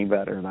getting any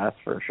better. That's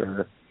for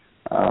sure.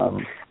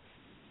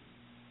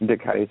 De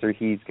Keyser,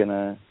 he's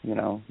gonna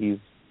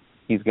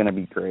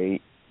be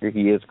great. Or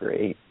he is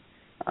great.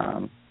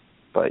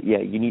 But yeah,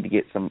 you need to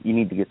get some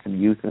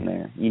youth in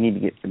there. You need to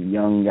get some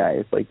young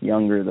guys,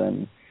 younger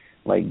than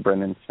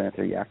Brendan Smith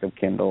or Jakob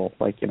Kindle,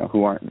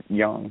 who aren't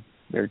young.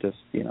 They're just,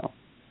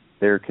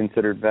 they're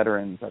considered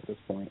veterans at this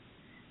point.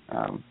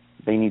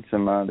 They need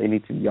some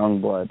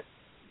young blood.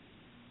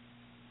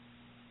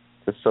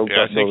 To soak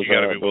I up think those, you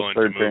got to be willing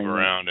to move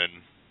around around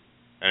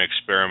and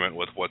experiment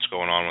with what's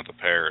going on with the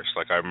pairs.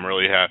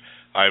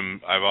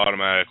 I've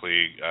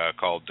automatically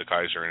called De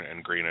Keyser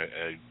and Green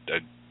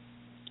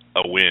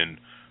a win,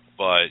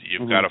 but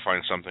you've got to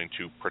find something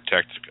to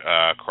protect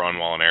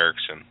Kronwall and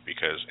Eriksson,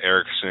 because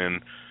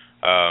Eriksson,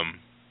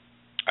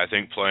 I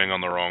think playing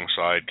on the wrong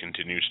side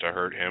continues to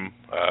hurt him.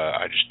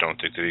 I just don't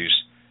think that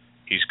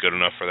he's good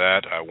enough for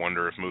that. I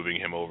wonder if moving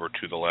him over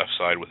to the left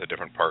side with a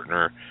different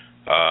partner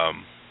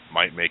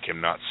might make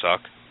him not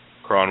suck.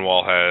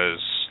 Kronwall has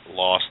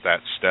lost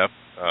that step.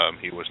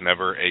 He was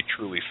never a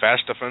truly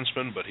fast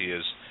defenseman, but he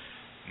is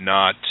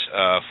not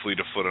fleet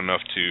of foot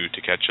enough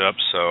to catch up.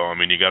 So,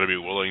 you got to be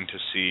willing to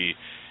see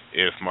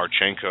if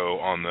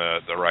Marchenko on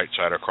the right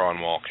side of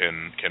Kronwall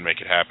can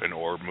make it happen,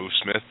 or move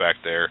Smith back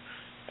there,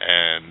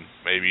 and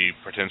maybe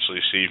potentially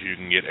see if you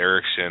can get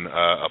Eriksson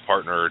a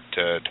partner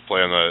to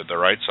play on the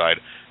right side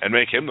and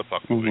make him the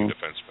puck-moving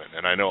defenseman.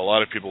 And I know a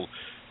lot of people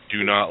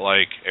do not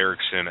like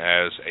Eriksson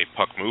as a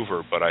puck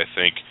mover, but I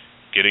think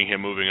getting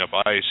him moving up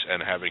ice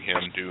and having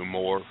him do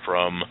more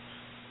from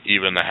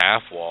even the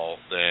half wall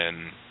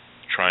than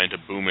trying to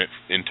boom it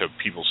into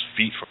people's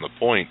feet from the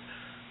point,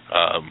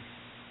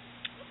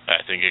 I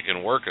think it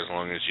can work as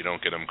long as you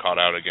don't get him caught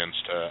out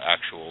against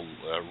actual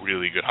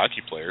really good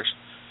hockey players.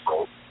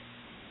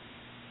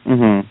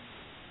 Mhm.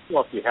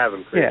 Well, if you have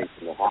him creating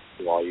from the half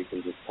wall, you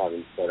can just have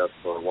him set up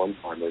for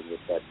one-timers with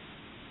that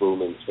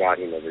booming shot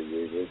he never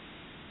uses.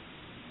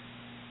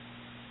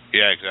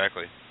 Yeah,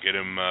 exactly. Get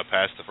him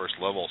past the first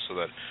level so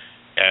that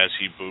as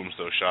he booms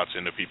those shots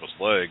into people's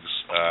legs,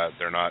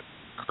 they're not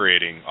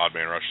creating odd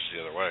man rushes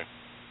the other way.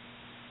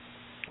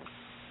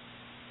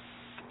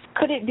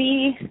 Could it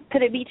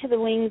be to the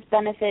Wings'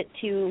 benefit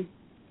to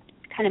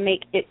kind of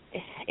make it,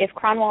 if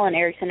Kronwall and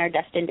Eriksson are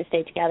destined to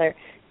stay together,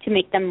 to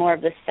make them more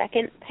of the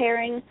second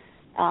pairing,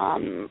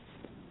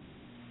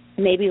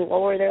 maybe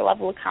lower their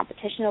level of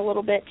competition a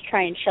little bit to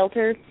try and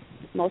shelter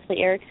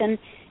mostly Eriksson,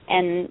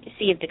 and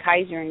see if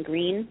DeKeyser and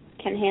Green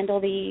can handle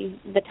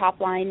the top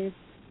line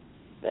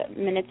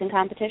minutes in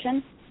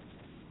competition?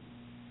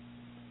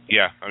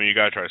 Yeah, I mean, you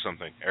got to try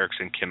something.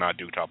 Eriksson cannot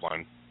do top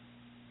line.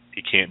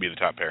 He can't be the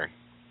top pairing.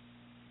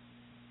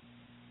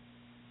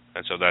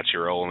 And so that's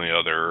your only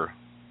other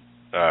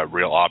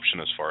real option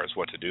as far as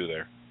what to do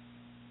there.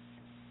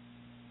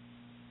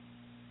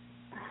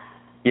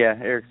 Yeah,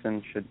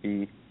 Eriksson should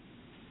be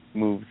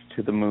moved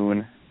to the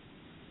moon.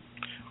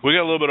 We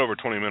got a little bit over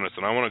 20 minutes,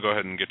 and I want to go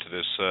ahead and get to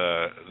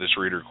this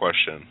reader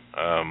question.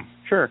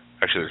 Sure.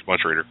 Actually, there's a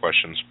bunch of reader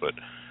questions, but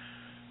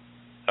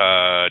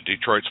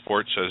Detroit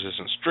Sports says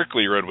isn't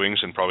strictly Red Wings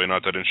and probably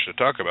not that interested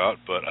to talk about,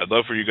 but I'd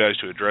love for you guys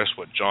to address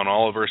what John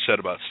Oliver said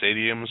about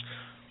stadiums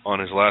on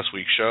his last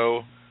week's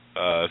show.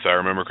 If I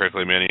remember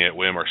correctly, Manny and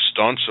Wim are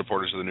staunch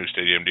supporters of the new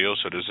stadium deal,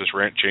 so does this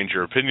rant change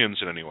your opinions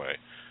in any way?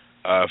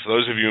 For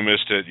those of you who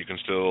missed it, you can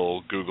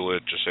still Google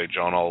it. Just say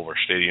John Oliver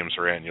Stadiums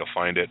rant, and you'll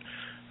find it.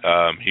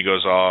 He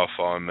goes off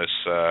on this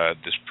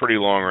pretty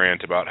long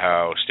rant about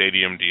how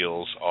stadium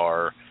deals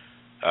are,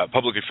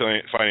 publicly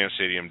financed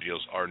stadium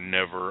deals are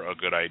never a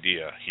good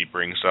idea. He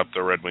brings up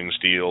the Red Wings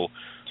deal,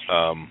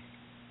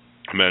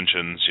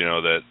 mentions,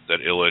 that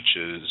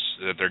Illich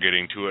that they're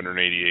getting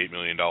 $288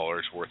 million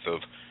worth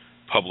of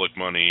public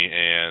money,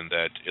 and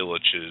that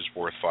Illich is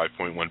worth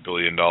 $5.1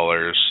 billion,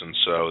 and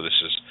so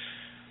this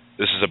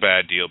is a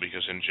bad deal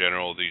because in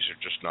general these are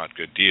just not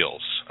good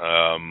deals.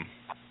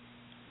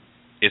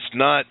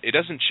 It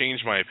doesn't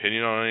change my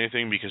opinion on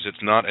anything because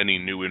it's not any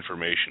new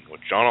information.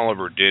 What John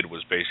Oliver did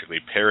was basically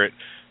parrot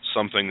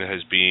something that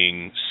has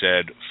being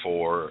said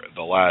for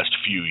the last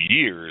few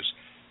years.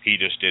 He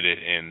just did it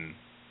in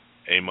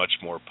a much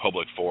more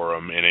public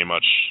forum, in a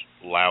much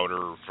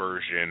louder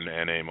version,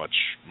 and a much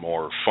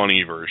more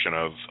funny version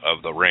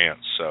of the rant.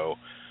 So,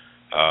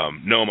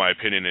 no, my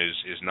opinion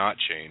is not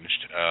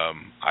changed.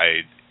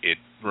 It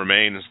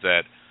remains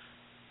that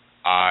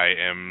I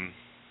am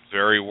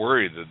very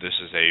worried that this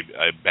is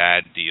a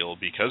bad deal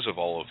because of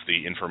all of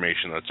the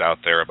information that's out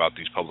there about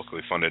these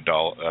publicly funded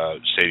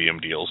stadium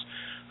deals.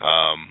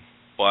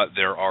 But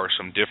there are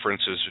some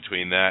differences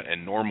between that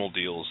and normal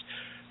deals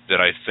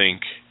that I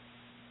think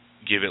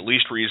give at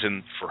least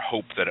reason for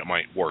hope that it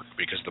might work,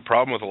 because the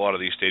problem with a lot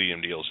of these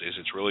stadium deals is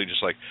it's really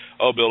just like,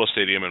 oh, build a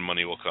stadium and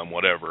money will come,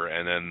 whatever,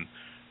 and then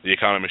the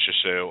economists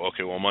just say,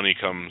 okay, well, money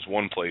comes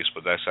one place,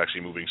 but that's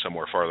actually moving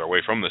somewhere farther away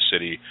from the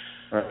city.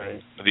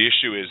 Right. The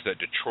issue is that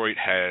Detroit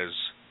has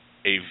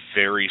a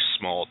very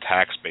small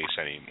tax base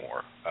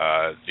anymore.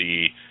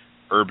 The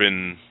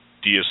urban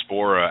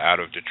diaspora out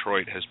of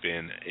Detroit has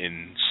been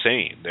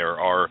insane. There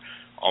are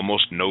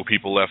almost no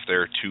people left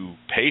there to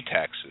pay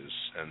taxes,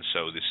 and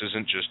so this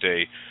isn't just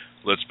a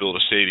let's build a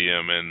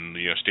stadium and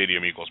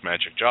stadium equals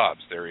magic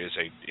jobs. There is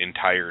an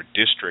entire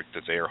district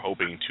that they are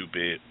hoping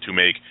to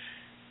make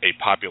a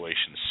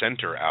population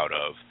center out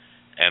of,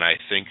 and I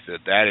think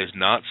that is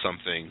not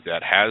something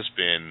that has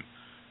been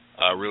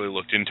really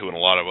looked into in a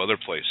lot of other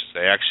places.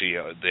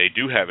 They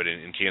do have it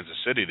in Kansas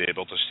City. They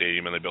built a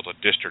stadium and they built a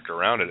district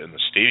around it, and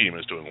the stadium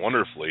is doing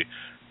wonderfully.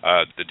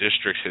 The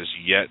district has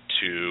yet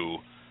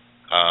to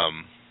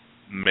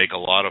make a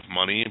lot of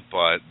money,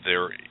 but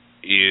there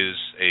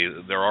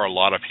are a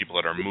lot of people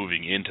that are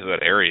moving into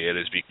that area. It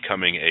is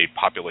becoming a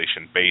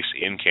population base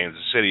in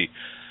Kansas City,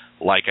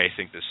 like I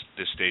think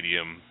this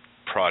stadium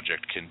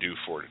project can do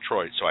for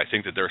Detroit. So I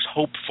think that there's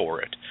hope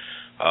for it.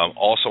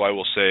 Also, I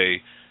will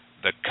say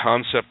the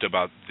concept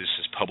about this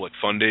is public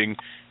funding,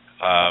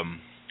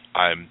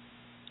 I'm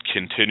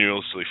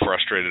continuously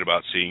frustrated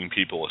about seeing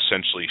people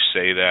essentially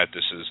say that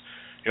this is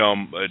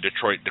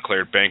Detroit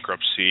declared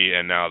bankruptcy,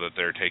 and now that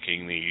they're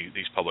taking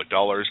these public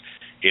dollars,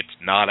 it's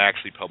not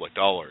actually public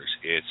dollars.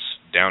 It's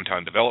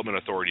Downtown Development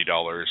Authority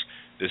dollars.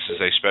 This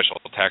is a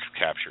special tax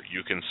capture.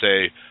 You can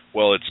say,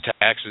 well, it's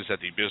taxes that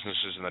the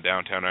businesses in the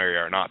downtown area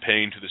are not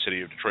paying to the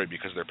city of Detroit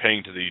because they're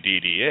paying to the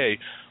DDA,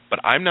 But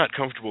I'm not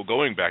comfortable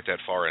going back that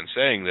far and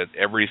saying that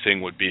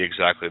everything would be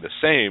exactly the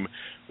same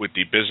with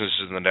the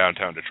businesses in the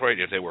downtown Detroit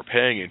if they were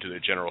paying into the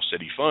general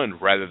city fund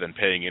rather than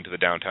paying into the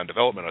Downtown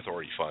Development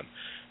Authority fund.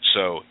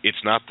 So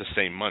it's not the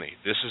same money.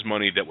 This is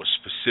money that was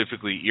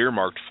specifically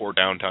earmarked for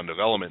downtown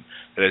development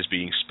that is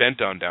being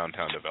spent on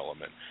downtown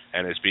development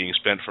and is being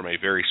spent from a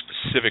very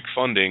specific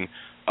funding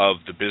of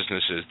the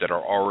businesses that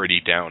are already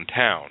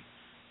downtown.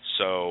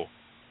 So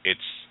it's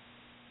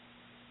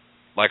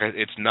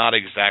not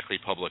exactly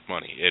public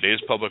money. It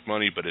is public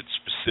money, but it's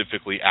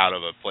specifically out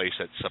of a place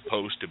that's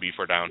supposed to be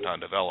for downtown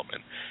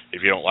development.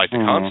 If you don't like the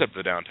concept of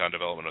the Downtown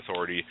Development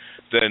Authority,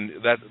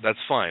 then that's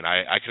fine.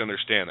 I can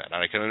understand that.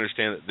 And I can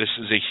understand that this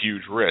is a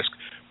huge risk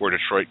where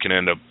Detroit can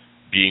end up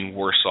being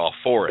worse off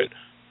for it.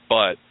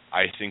 But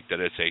I think that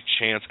it's a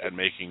chance at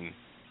making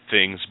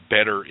things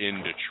better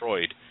in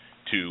Detroit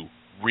to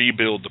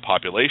rebuild the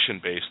population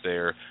base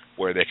there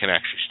where they can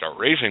actually start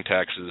raising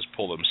taxes,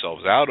 pull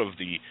themselves out of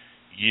the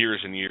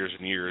years and years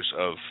and years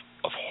of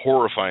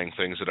horrifying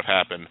things that have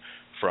happened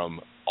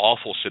from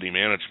awful city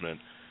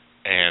management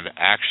and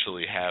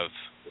actually have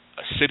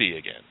a city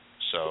again.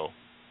 So,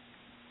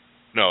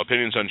 no,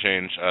 opinions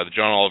unchanged. The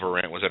John Oliver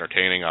rant was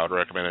entertaining. I would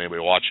recommend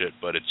anybody watch it,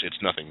 but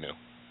it's nothing new.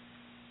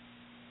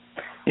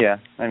 Yeah,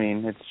 I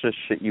mean, it's just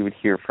shit you would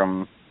hear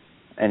from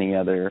any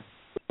other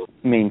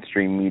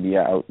mainstream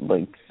media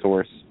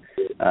source,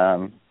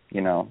 weighing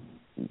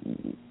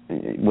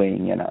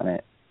in on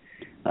it.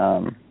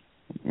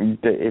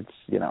 It's,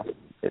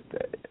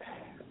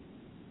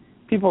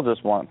 people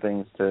just want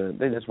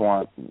they just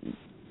want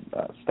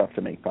stuff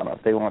to make fun of.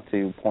 They want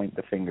to point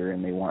the finger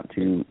and they want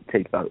to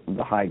take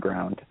the high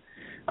ground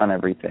on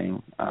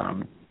everything.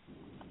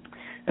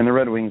 And the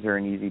Red Wings are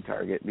an easy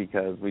target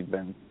because we've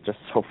been just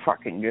so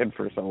fucking good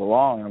for so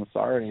long. I'm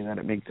sorry that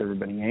it makes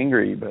everybody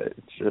angry, but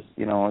it's just,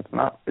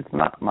 it's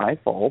not my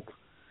fault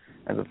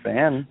as a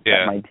fan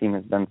that my team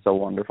has been so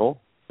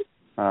wonderful.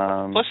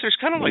 Plus, there's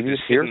kind of this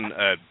hidden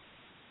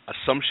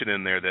assumption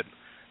in there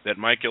that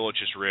Mike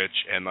Ilitch is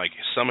rich and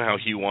somehow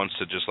he wants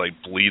to just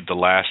bleed the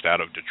last out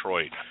of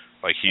Detroit.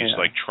 He's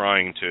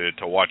trying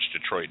to watch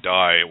Detroit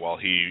die while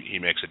he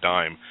makes a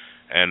dime.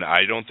 And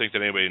I don't think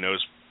that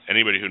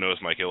anybody who knows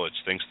Mike Ilitch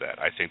thinks that.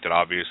 I think that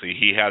obviously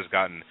he has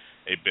gotten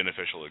a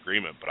beneficial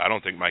agreement, but I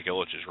don't think Mike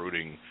Ilitch is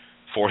rooting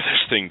for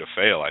this thing to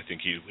fail. I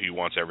think he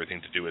wants everything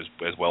to do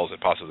as well as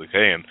it possibly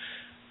can.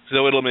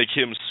 So it'll make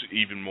him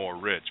even more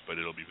rich, but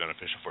it'll be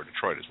beneficial for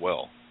Detroit as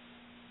well.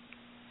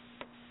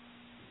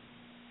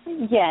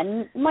 Yeah,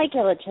 and Mike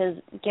Ilitch has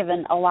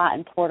given a lot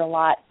and poured a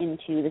lot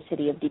into the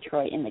city of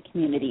Detroit and the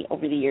community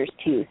over the years,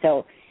 too.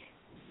 So,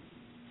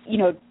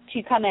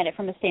 to come at it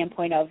from a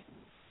standpoint of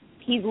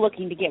he's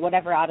looking to get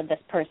whatever out of this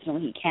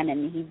personally he can,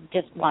 and he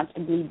just wants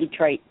to bleed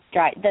Detroit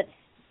dry, that's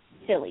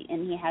silly,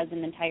 and he has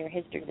an entire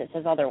history that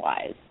says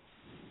otherwise.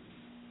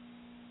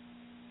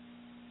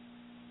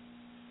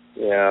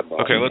 Yeah. But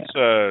okay,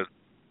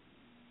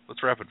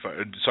 let's rapid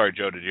fire. Sorry,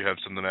 Joe, did you have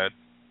something to add?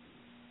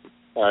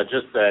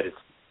 Just that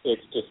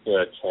it's just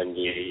a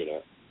trendy,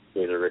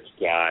 he's a rich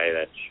guy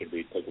that should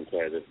be taking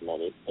care of this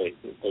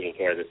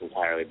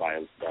entirely by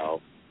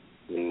himself.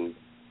 And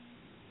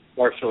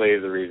partially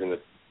the reason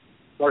it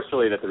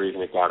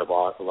got a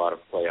lot of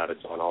play out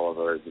of John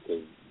Oliver is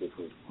because this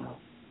is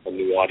a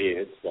new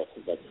audience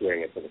that's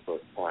hearing it for the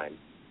first time.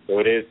 So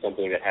it is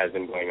something that has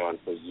been going on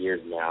for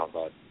years now,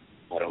 but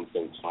I don't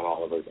think John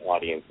Oliver's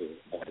audience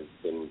has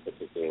been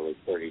particularly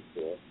privy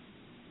to it.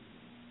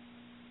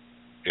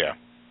 Yeah.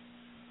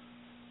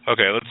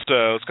 Okay, let's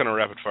kind of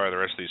rapid fire the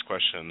rest of these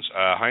questions.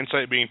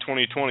 Hindsight being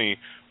 2020,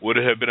 would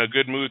it have been a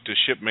good move to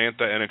ship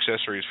Mantha and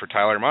accessories for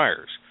Tyler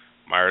Myers?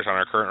 Myers on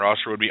our current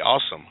roster would be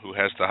awesome. Who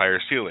has the higher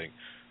ceiling?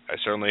 I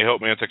certainly hope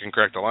Mantha can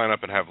crack the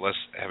lineup and have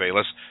a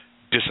less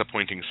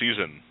disappointing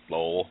season.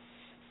 Lol.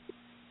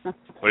 What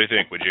do you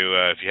think? Would you,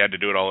 if you had to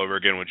do it all over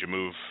again, would you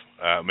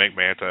make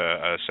Mantha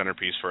a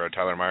centerpiece for a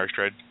Tyler Myers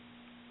trade?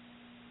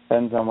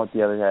 Depends on what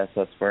the other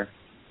assets were.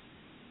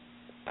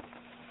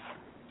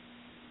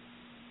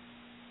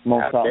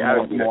 More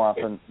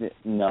often,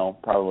 no,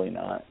 probably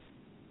not.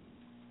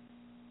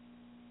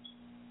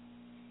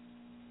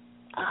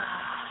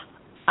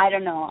 I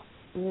don't know.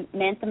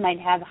 Mantha might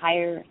have a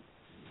higher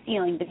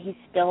ceiling, but he's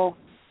still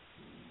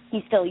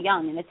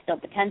young, and it's still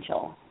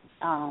potential.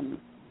 God,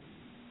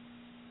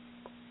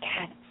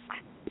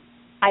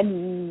 I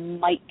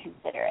might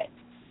consider it.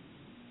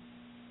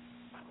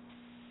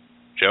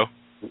 Joe?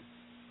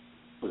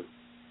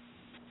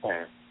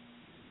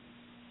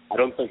 I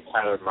don't think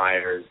Tyler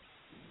Myers,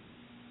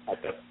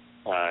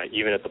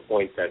 even at the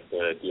point that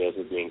the deals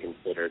are being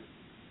considered,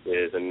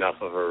 is enough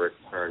of a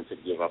return to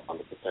give up on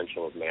the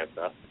potential of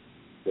Mantha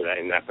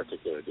in that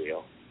particular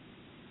deal.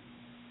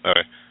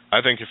 Okay.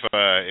 I think if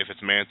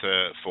it's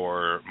Mantha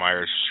for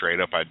Myers straight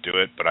up, I'd do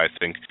it. But I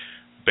think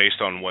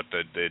based on what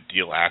the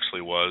deal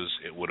actually was,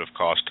 it would have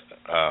cost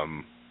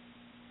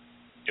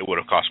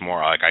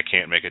more. I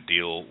can't make a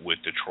deal with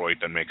Detroit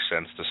that makes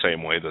sense the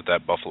same way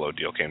that Buffalo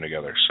deal came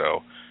together.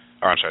 So,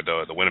 or I'm sorry,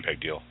 the Winnipeg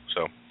deal.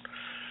 So,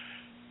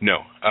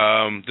 No.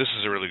 This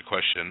is a really good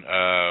question.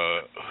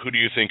 Who do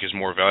you think is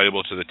more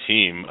valuable to the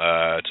team,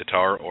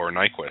 Tatar or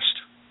Nyquist?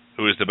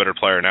 Who is the better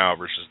player now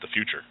versus the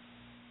future?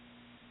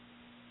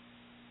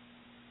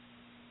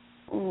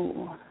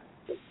 Ooh.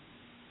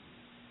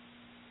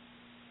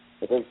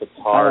 I think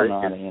Tatar. I don't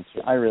know how to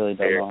answer. I really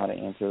don't know how to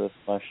answer this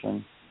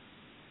question.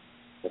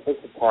 I think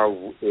Tatar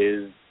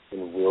is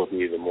and will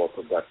be the more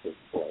productive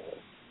player.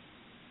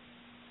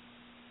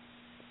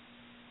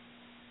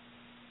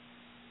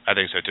 I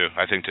think so too.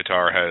 I think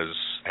Tatar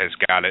has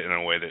got it in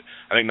a way that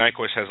I think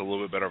Nyquist has a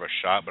little bit better of a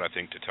shot, but I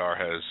think Tatar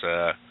has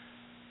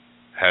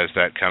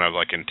that kind of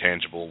like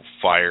intangible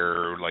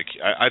fire. Like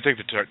I think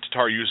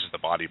Tatar uses the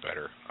body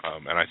better,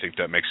 and I think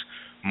that makes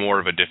more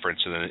of a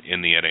difference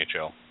in the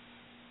NHL.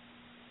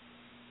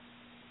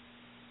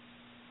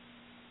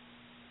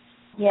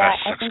 Yeah,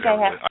 I think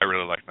I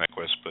really like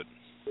Nyquist, but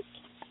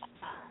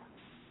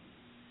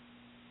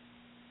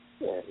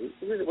yeah,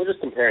 we're just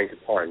comparing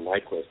Tatar and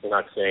Nyquist. We're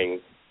not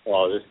saying,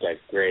 "Oh, this guy's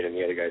great," and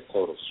the other guy's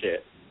total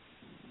shit.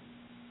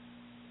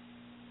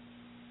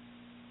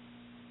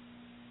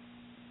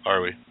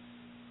 Are we?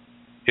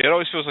 Yeah, it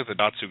always feels like the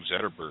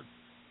Datsyuk-Zetterberg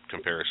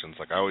comparisons.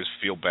 Like I always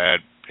feel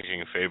bad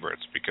picking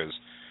favorites because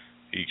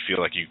you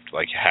feel like you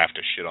have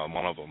to shit on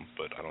one of them,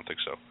 but I don't think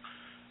so.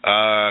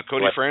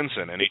 Cody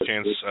Franson, any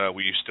chance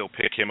will you still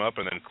pick him up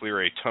and then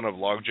clear a ton of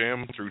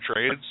logjam through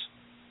trades?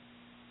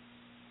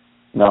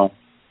 No.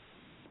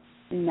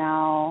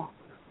 No.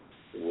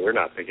 We're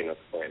not picking up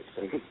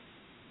Franson.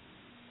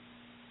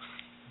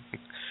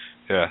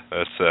 Yeah,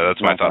 that's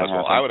my thought as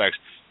well.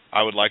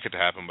 I would like it to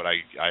happen, but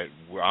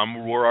we're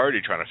already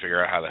trying to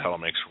figure out how the hell it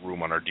makes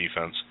room on our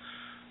defense.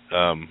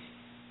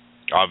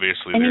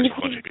 Obviously, there's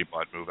a bunch of people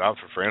I'd move out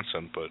for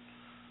Franson, but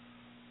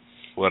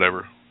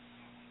whatever.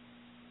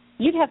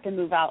 You'd have to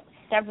move out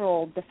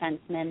several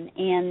defensemen,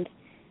 and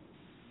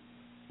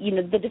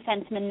the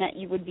defensemen that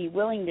you would be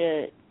willing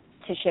to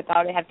ship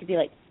out would have to be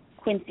like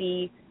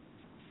Quincy,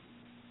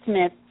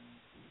 Smith,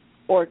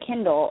 or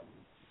Kindle,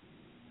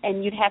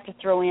 and you'd have to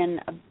throw in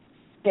a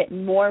bit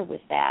more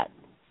with that,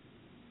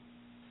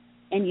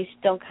 and you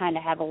still kind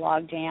of have a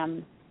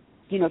logjam.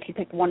 If you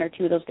picked one or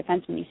two of those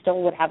defensemen, you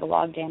still would have a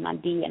logjam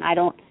on D, and I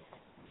don't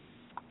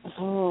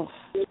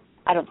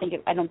think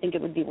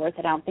it would be worth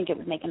it. I don't think it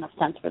would make enough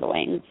sense for the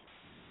Wings.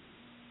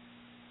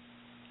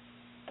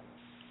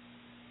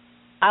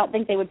 I don't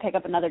think they would pick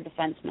up another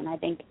defenseman. I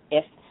think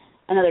if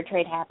another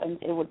trade happens,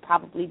 it would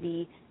probably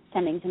be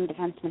sending some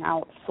defensemen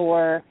out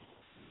for,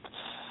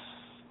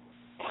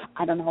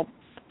 I don't know,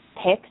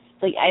 picks.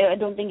 Like I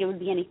don't think it would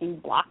be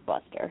anything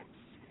blockbuster.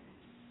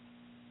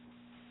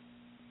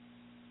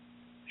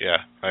 Yeah,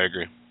 I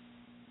agree.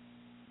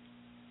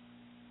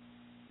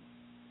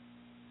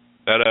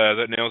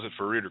 That nails it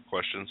for reader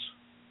questions.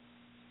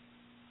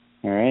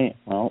 All right.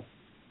 Well,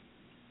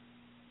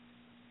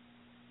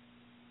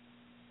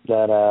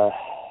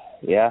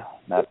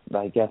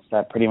 I guess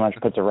that pretty much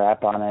puts a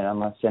wrap on it.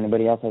 Unless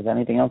anybody else has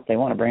anything else they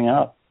want to bring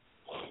up.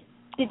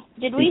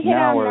 Did we hit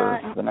now on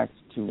or the next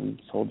 2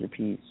 weeks? Hold your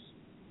peace.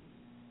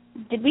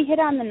 Did we hit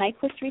on the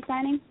Nyquist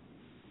re-signing?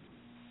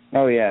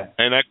 Oh yeah.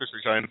 Hey, Nyquist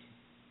resigned.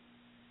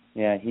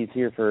 Yeah, he's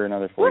here for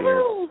another 4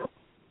 years.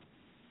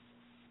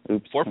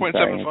 Oops.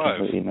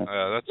 4.75.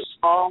 That's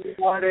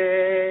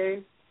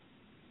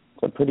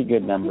it's a pretty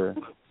good number,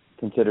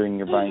 considering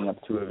you're buying up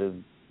 2 of his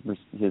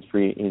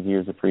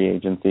years of free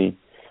agency.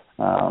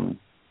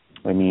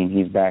 I mean,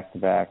 he's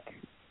back-to-back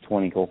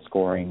 20-goal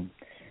scoring.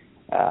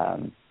 I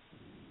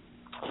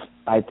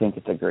think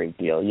it's a great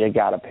deal. You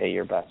got to pay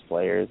your best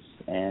players,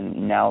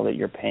 and now that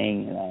you're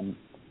paying him.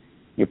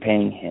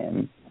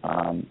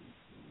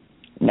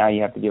 Now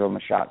you have to give him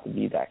a shot to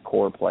be that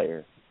core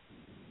player.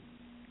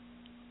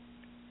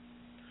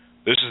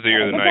 This is the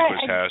year that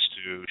Nyquist has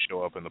to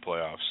show up in the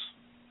playoffs.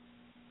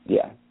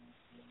 Yeah.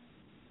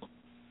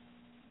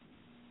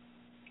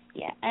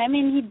 Yeah, I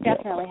mean, he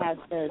definitely has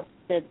the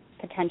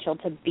potential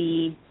to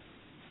be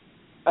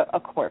a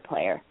core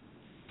player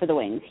for the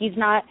Wings. He's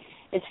not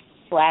as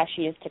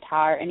flashy as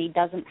Tatar, and he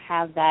doesn't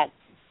have that,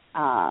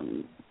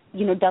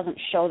 doesn't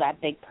show that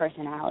big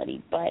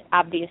personality. But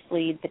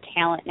obviously, the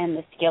talent and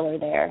the skill are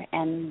there,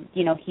 and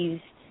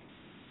he's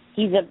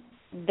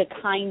the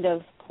kind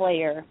of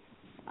player,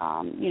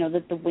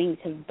 that the Wings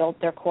have built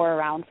their core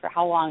around for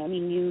how long? I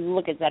mean, you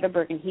look at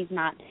Zetterberg, and he's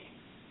not.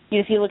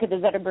 If you look at the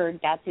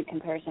Zetterberg-Datsyuk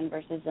comparison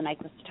versus the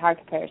Nyquist-Tatar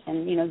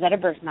comparison,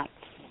 Zetterberg's not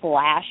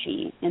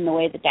flashy in the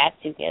way that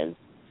Datsyuk is,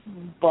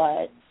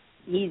 but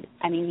he's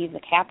the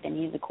captain.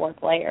 He's a core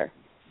player.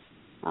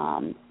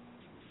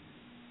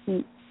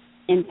 In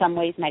some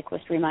ways,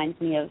 Nyquist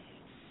reminds me of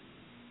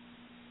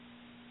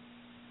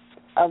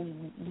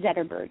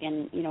Zetterberg,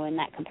 in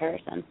that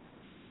comparison.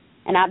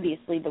 And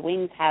obviously, the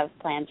Wings have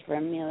plans for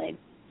him. They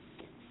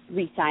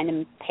re-sign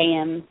him, pay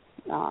him.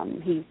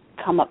 He's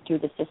come up through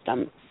the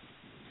system.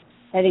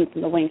 I think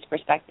from the Wings'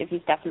 perspective,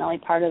 he's definitely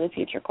part of the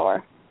future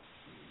core.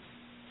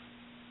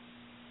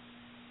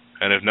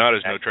 And if not,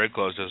 his no-trade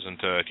clause doesn't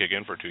kick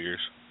in for 2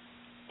 years.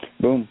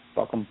 Boom.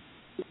 Fuck him.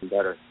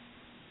 Better.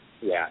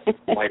 Yeah.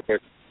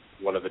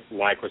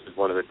 Nyquist is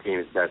one of the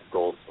team's best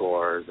goal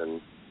scorers,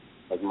 and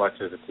as much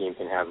as a team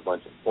can have a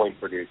bunch of point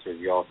producers,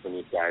 you also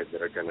need guys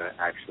that are going to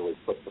actually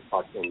put the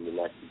puck in the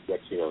net to get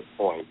you those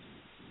points.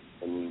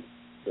 And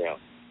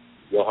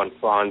Johan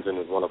Franzen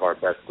was one of our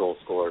best goal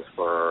scorers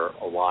for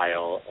a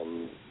while,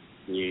 and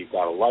he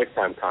got a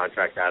lifetime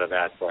contract out of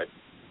that, but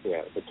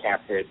the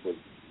cap hit was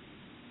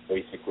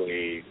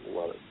basically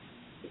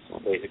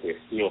a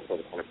steal for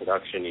the kind of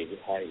production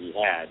he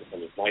had.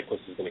 And if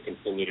Nyquist is going to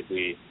continue to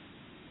be,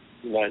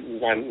 he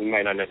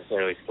might not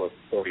necessarily score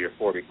 30 or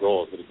 40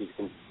 goals, but if he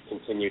can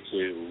continue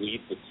to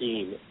lead the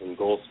team in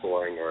goal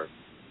scoring or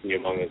be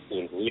among his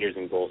team's leaders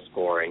in goal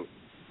scoring,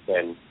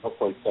 then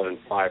 4.75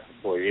 for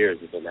 4 years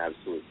is an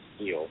absolute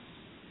steal.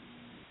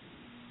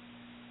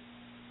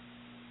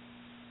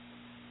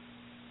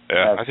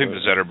 Yeah, I think the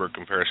Zetterberg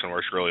comparison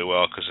works really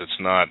well because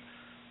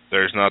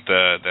there's not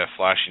the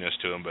flashiness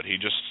to him, but he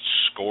just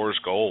scores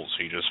goals.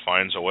 He just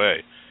finds a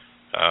way.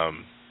 I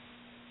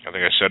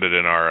think I said it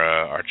in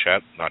our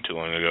chat not too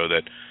long ago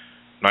that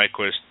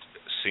Nyquist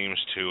seems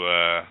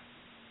to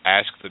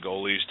ask the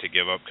goalies to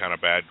give up kind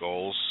of bad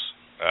goals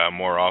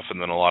more often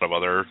than a lot of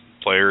other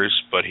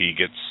players, but he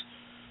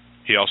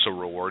also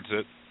rewards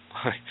it.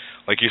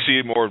 Like you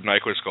see more of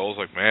Nyquist's goals,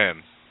 like,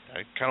 man,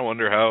 I kind of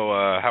wonder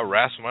how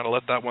Rask might have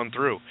let that one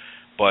through,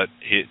 but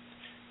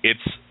it's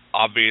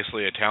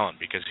obviously a talent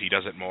because he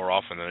does it more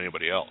often than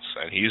anybody else,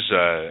 and he's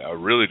a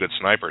really good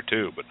sniper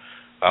too. But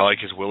I like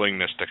his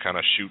willingness to kind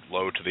of shoot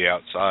low to the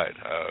outside.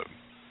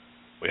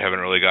 We haven't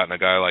really gotten a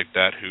guy like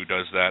that who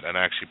does that and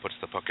actually puts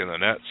the puck in the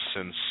net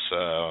since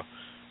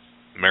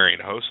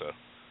Marian Hossa.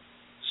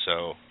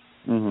 So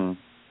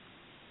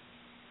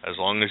as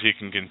long as he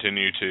can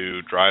continue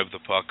to drive the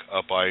puck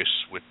up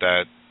ice with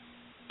that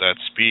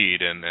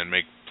speed and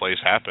make plays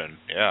happen,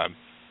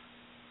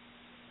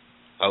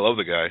 I love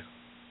the guy.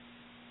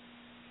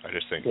 I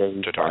just think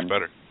Tatar's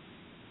better.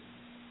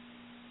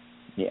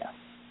 Yeah,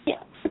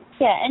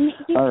 and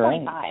he's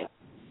 25.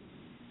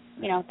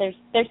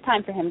 There's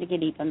time for him to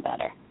get even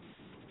better.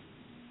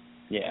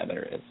 Yeah,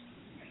 there is.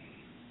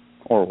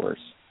 Or worse.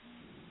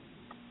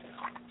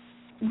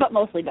 But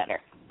mostly better.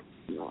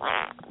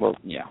 Well,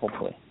 yeah,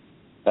 hopefully.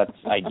 That's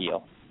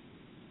ideal.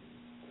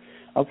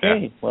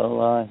 Okay,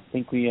 well, I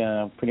think we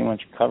pretty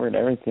much covered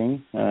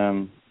everything.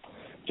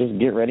 Just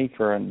get ready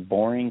for a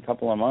boring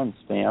couple of months,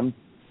 man.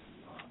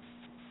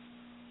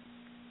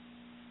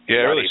 Yeah,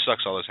 it really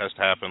sucks all this has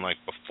to happen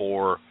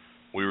before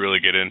we really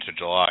get into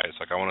July. It's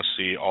I want to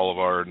see all of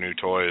our new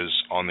toys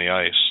on the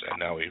ice, and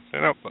now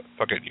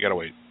fuck it, you gotta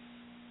wait.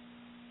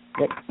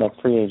 Yep, that's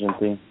free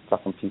agency.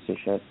 Fucking piece of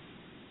shit.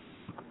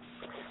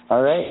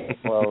 All right,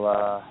 well,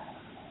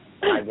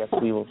 I guess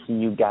we will see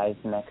you guys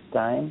next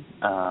time.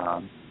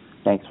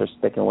 Thanks for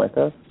sticking with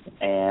us,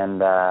 and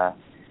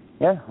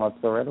let's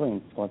go Red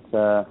Wings. Let's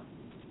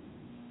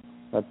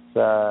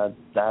I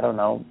don't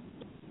know,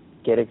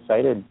 get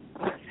excited.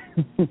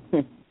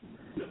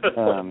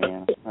 Oh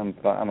man,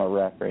 I'm a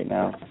wreck right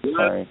now.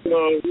 Sorry. Let's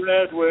go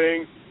Red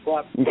Wings.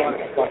 Clap,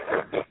 clap,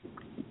 clap.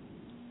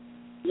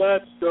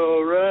 Let's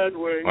go Red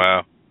Wings.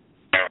 Wow.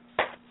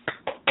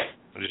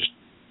 I just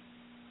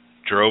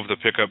drove the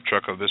pickup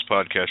truck of this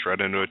podcast right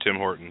into a Tim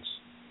Hortons.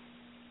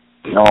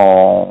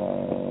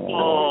 Oh.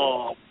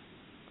 Oh.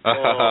 All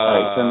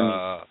right, send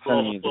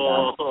the music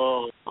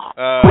on.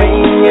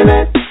 Winging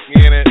it.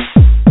 Winging it.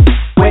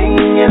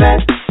 Winging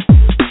it.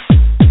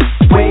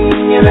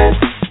 Winging it.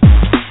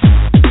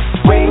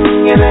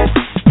 Winging it.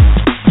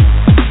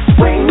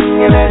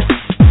 Winging it.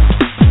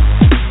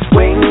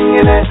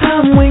 Winging it.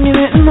 I'm winging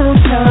it in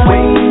Motown.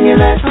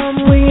 Winging it.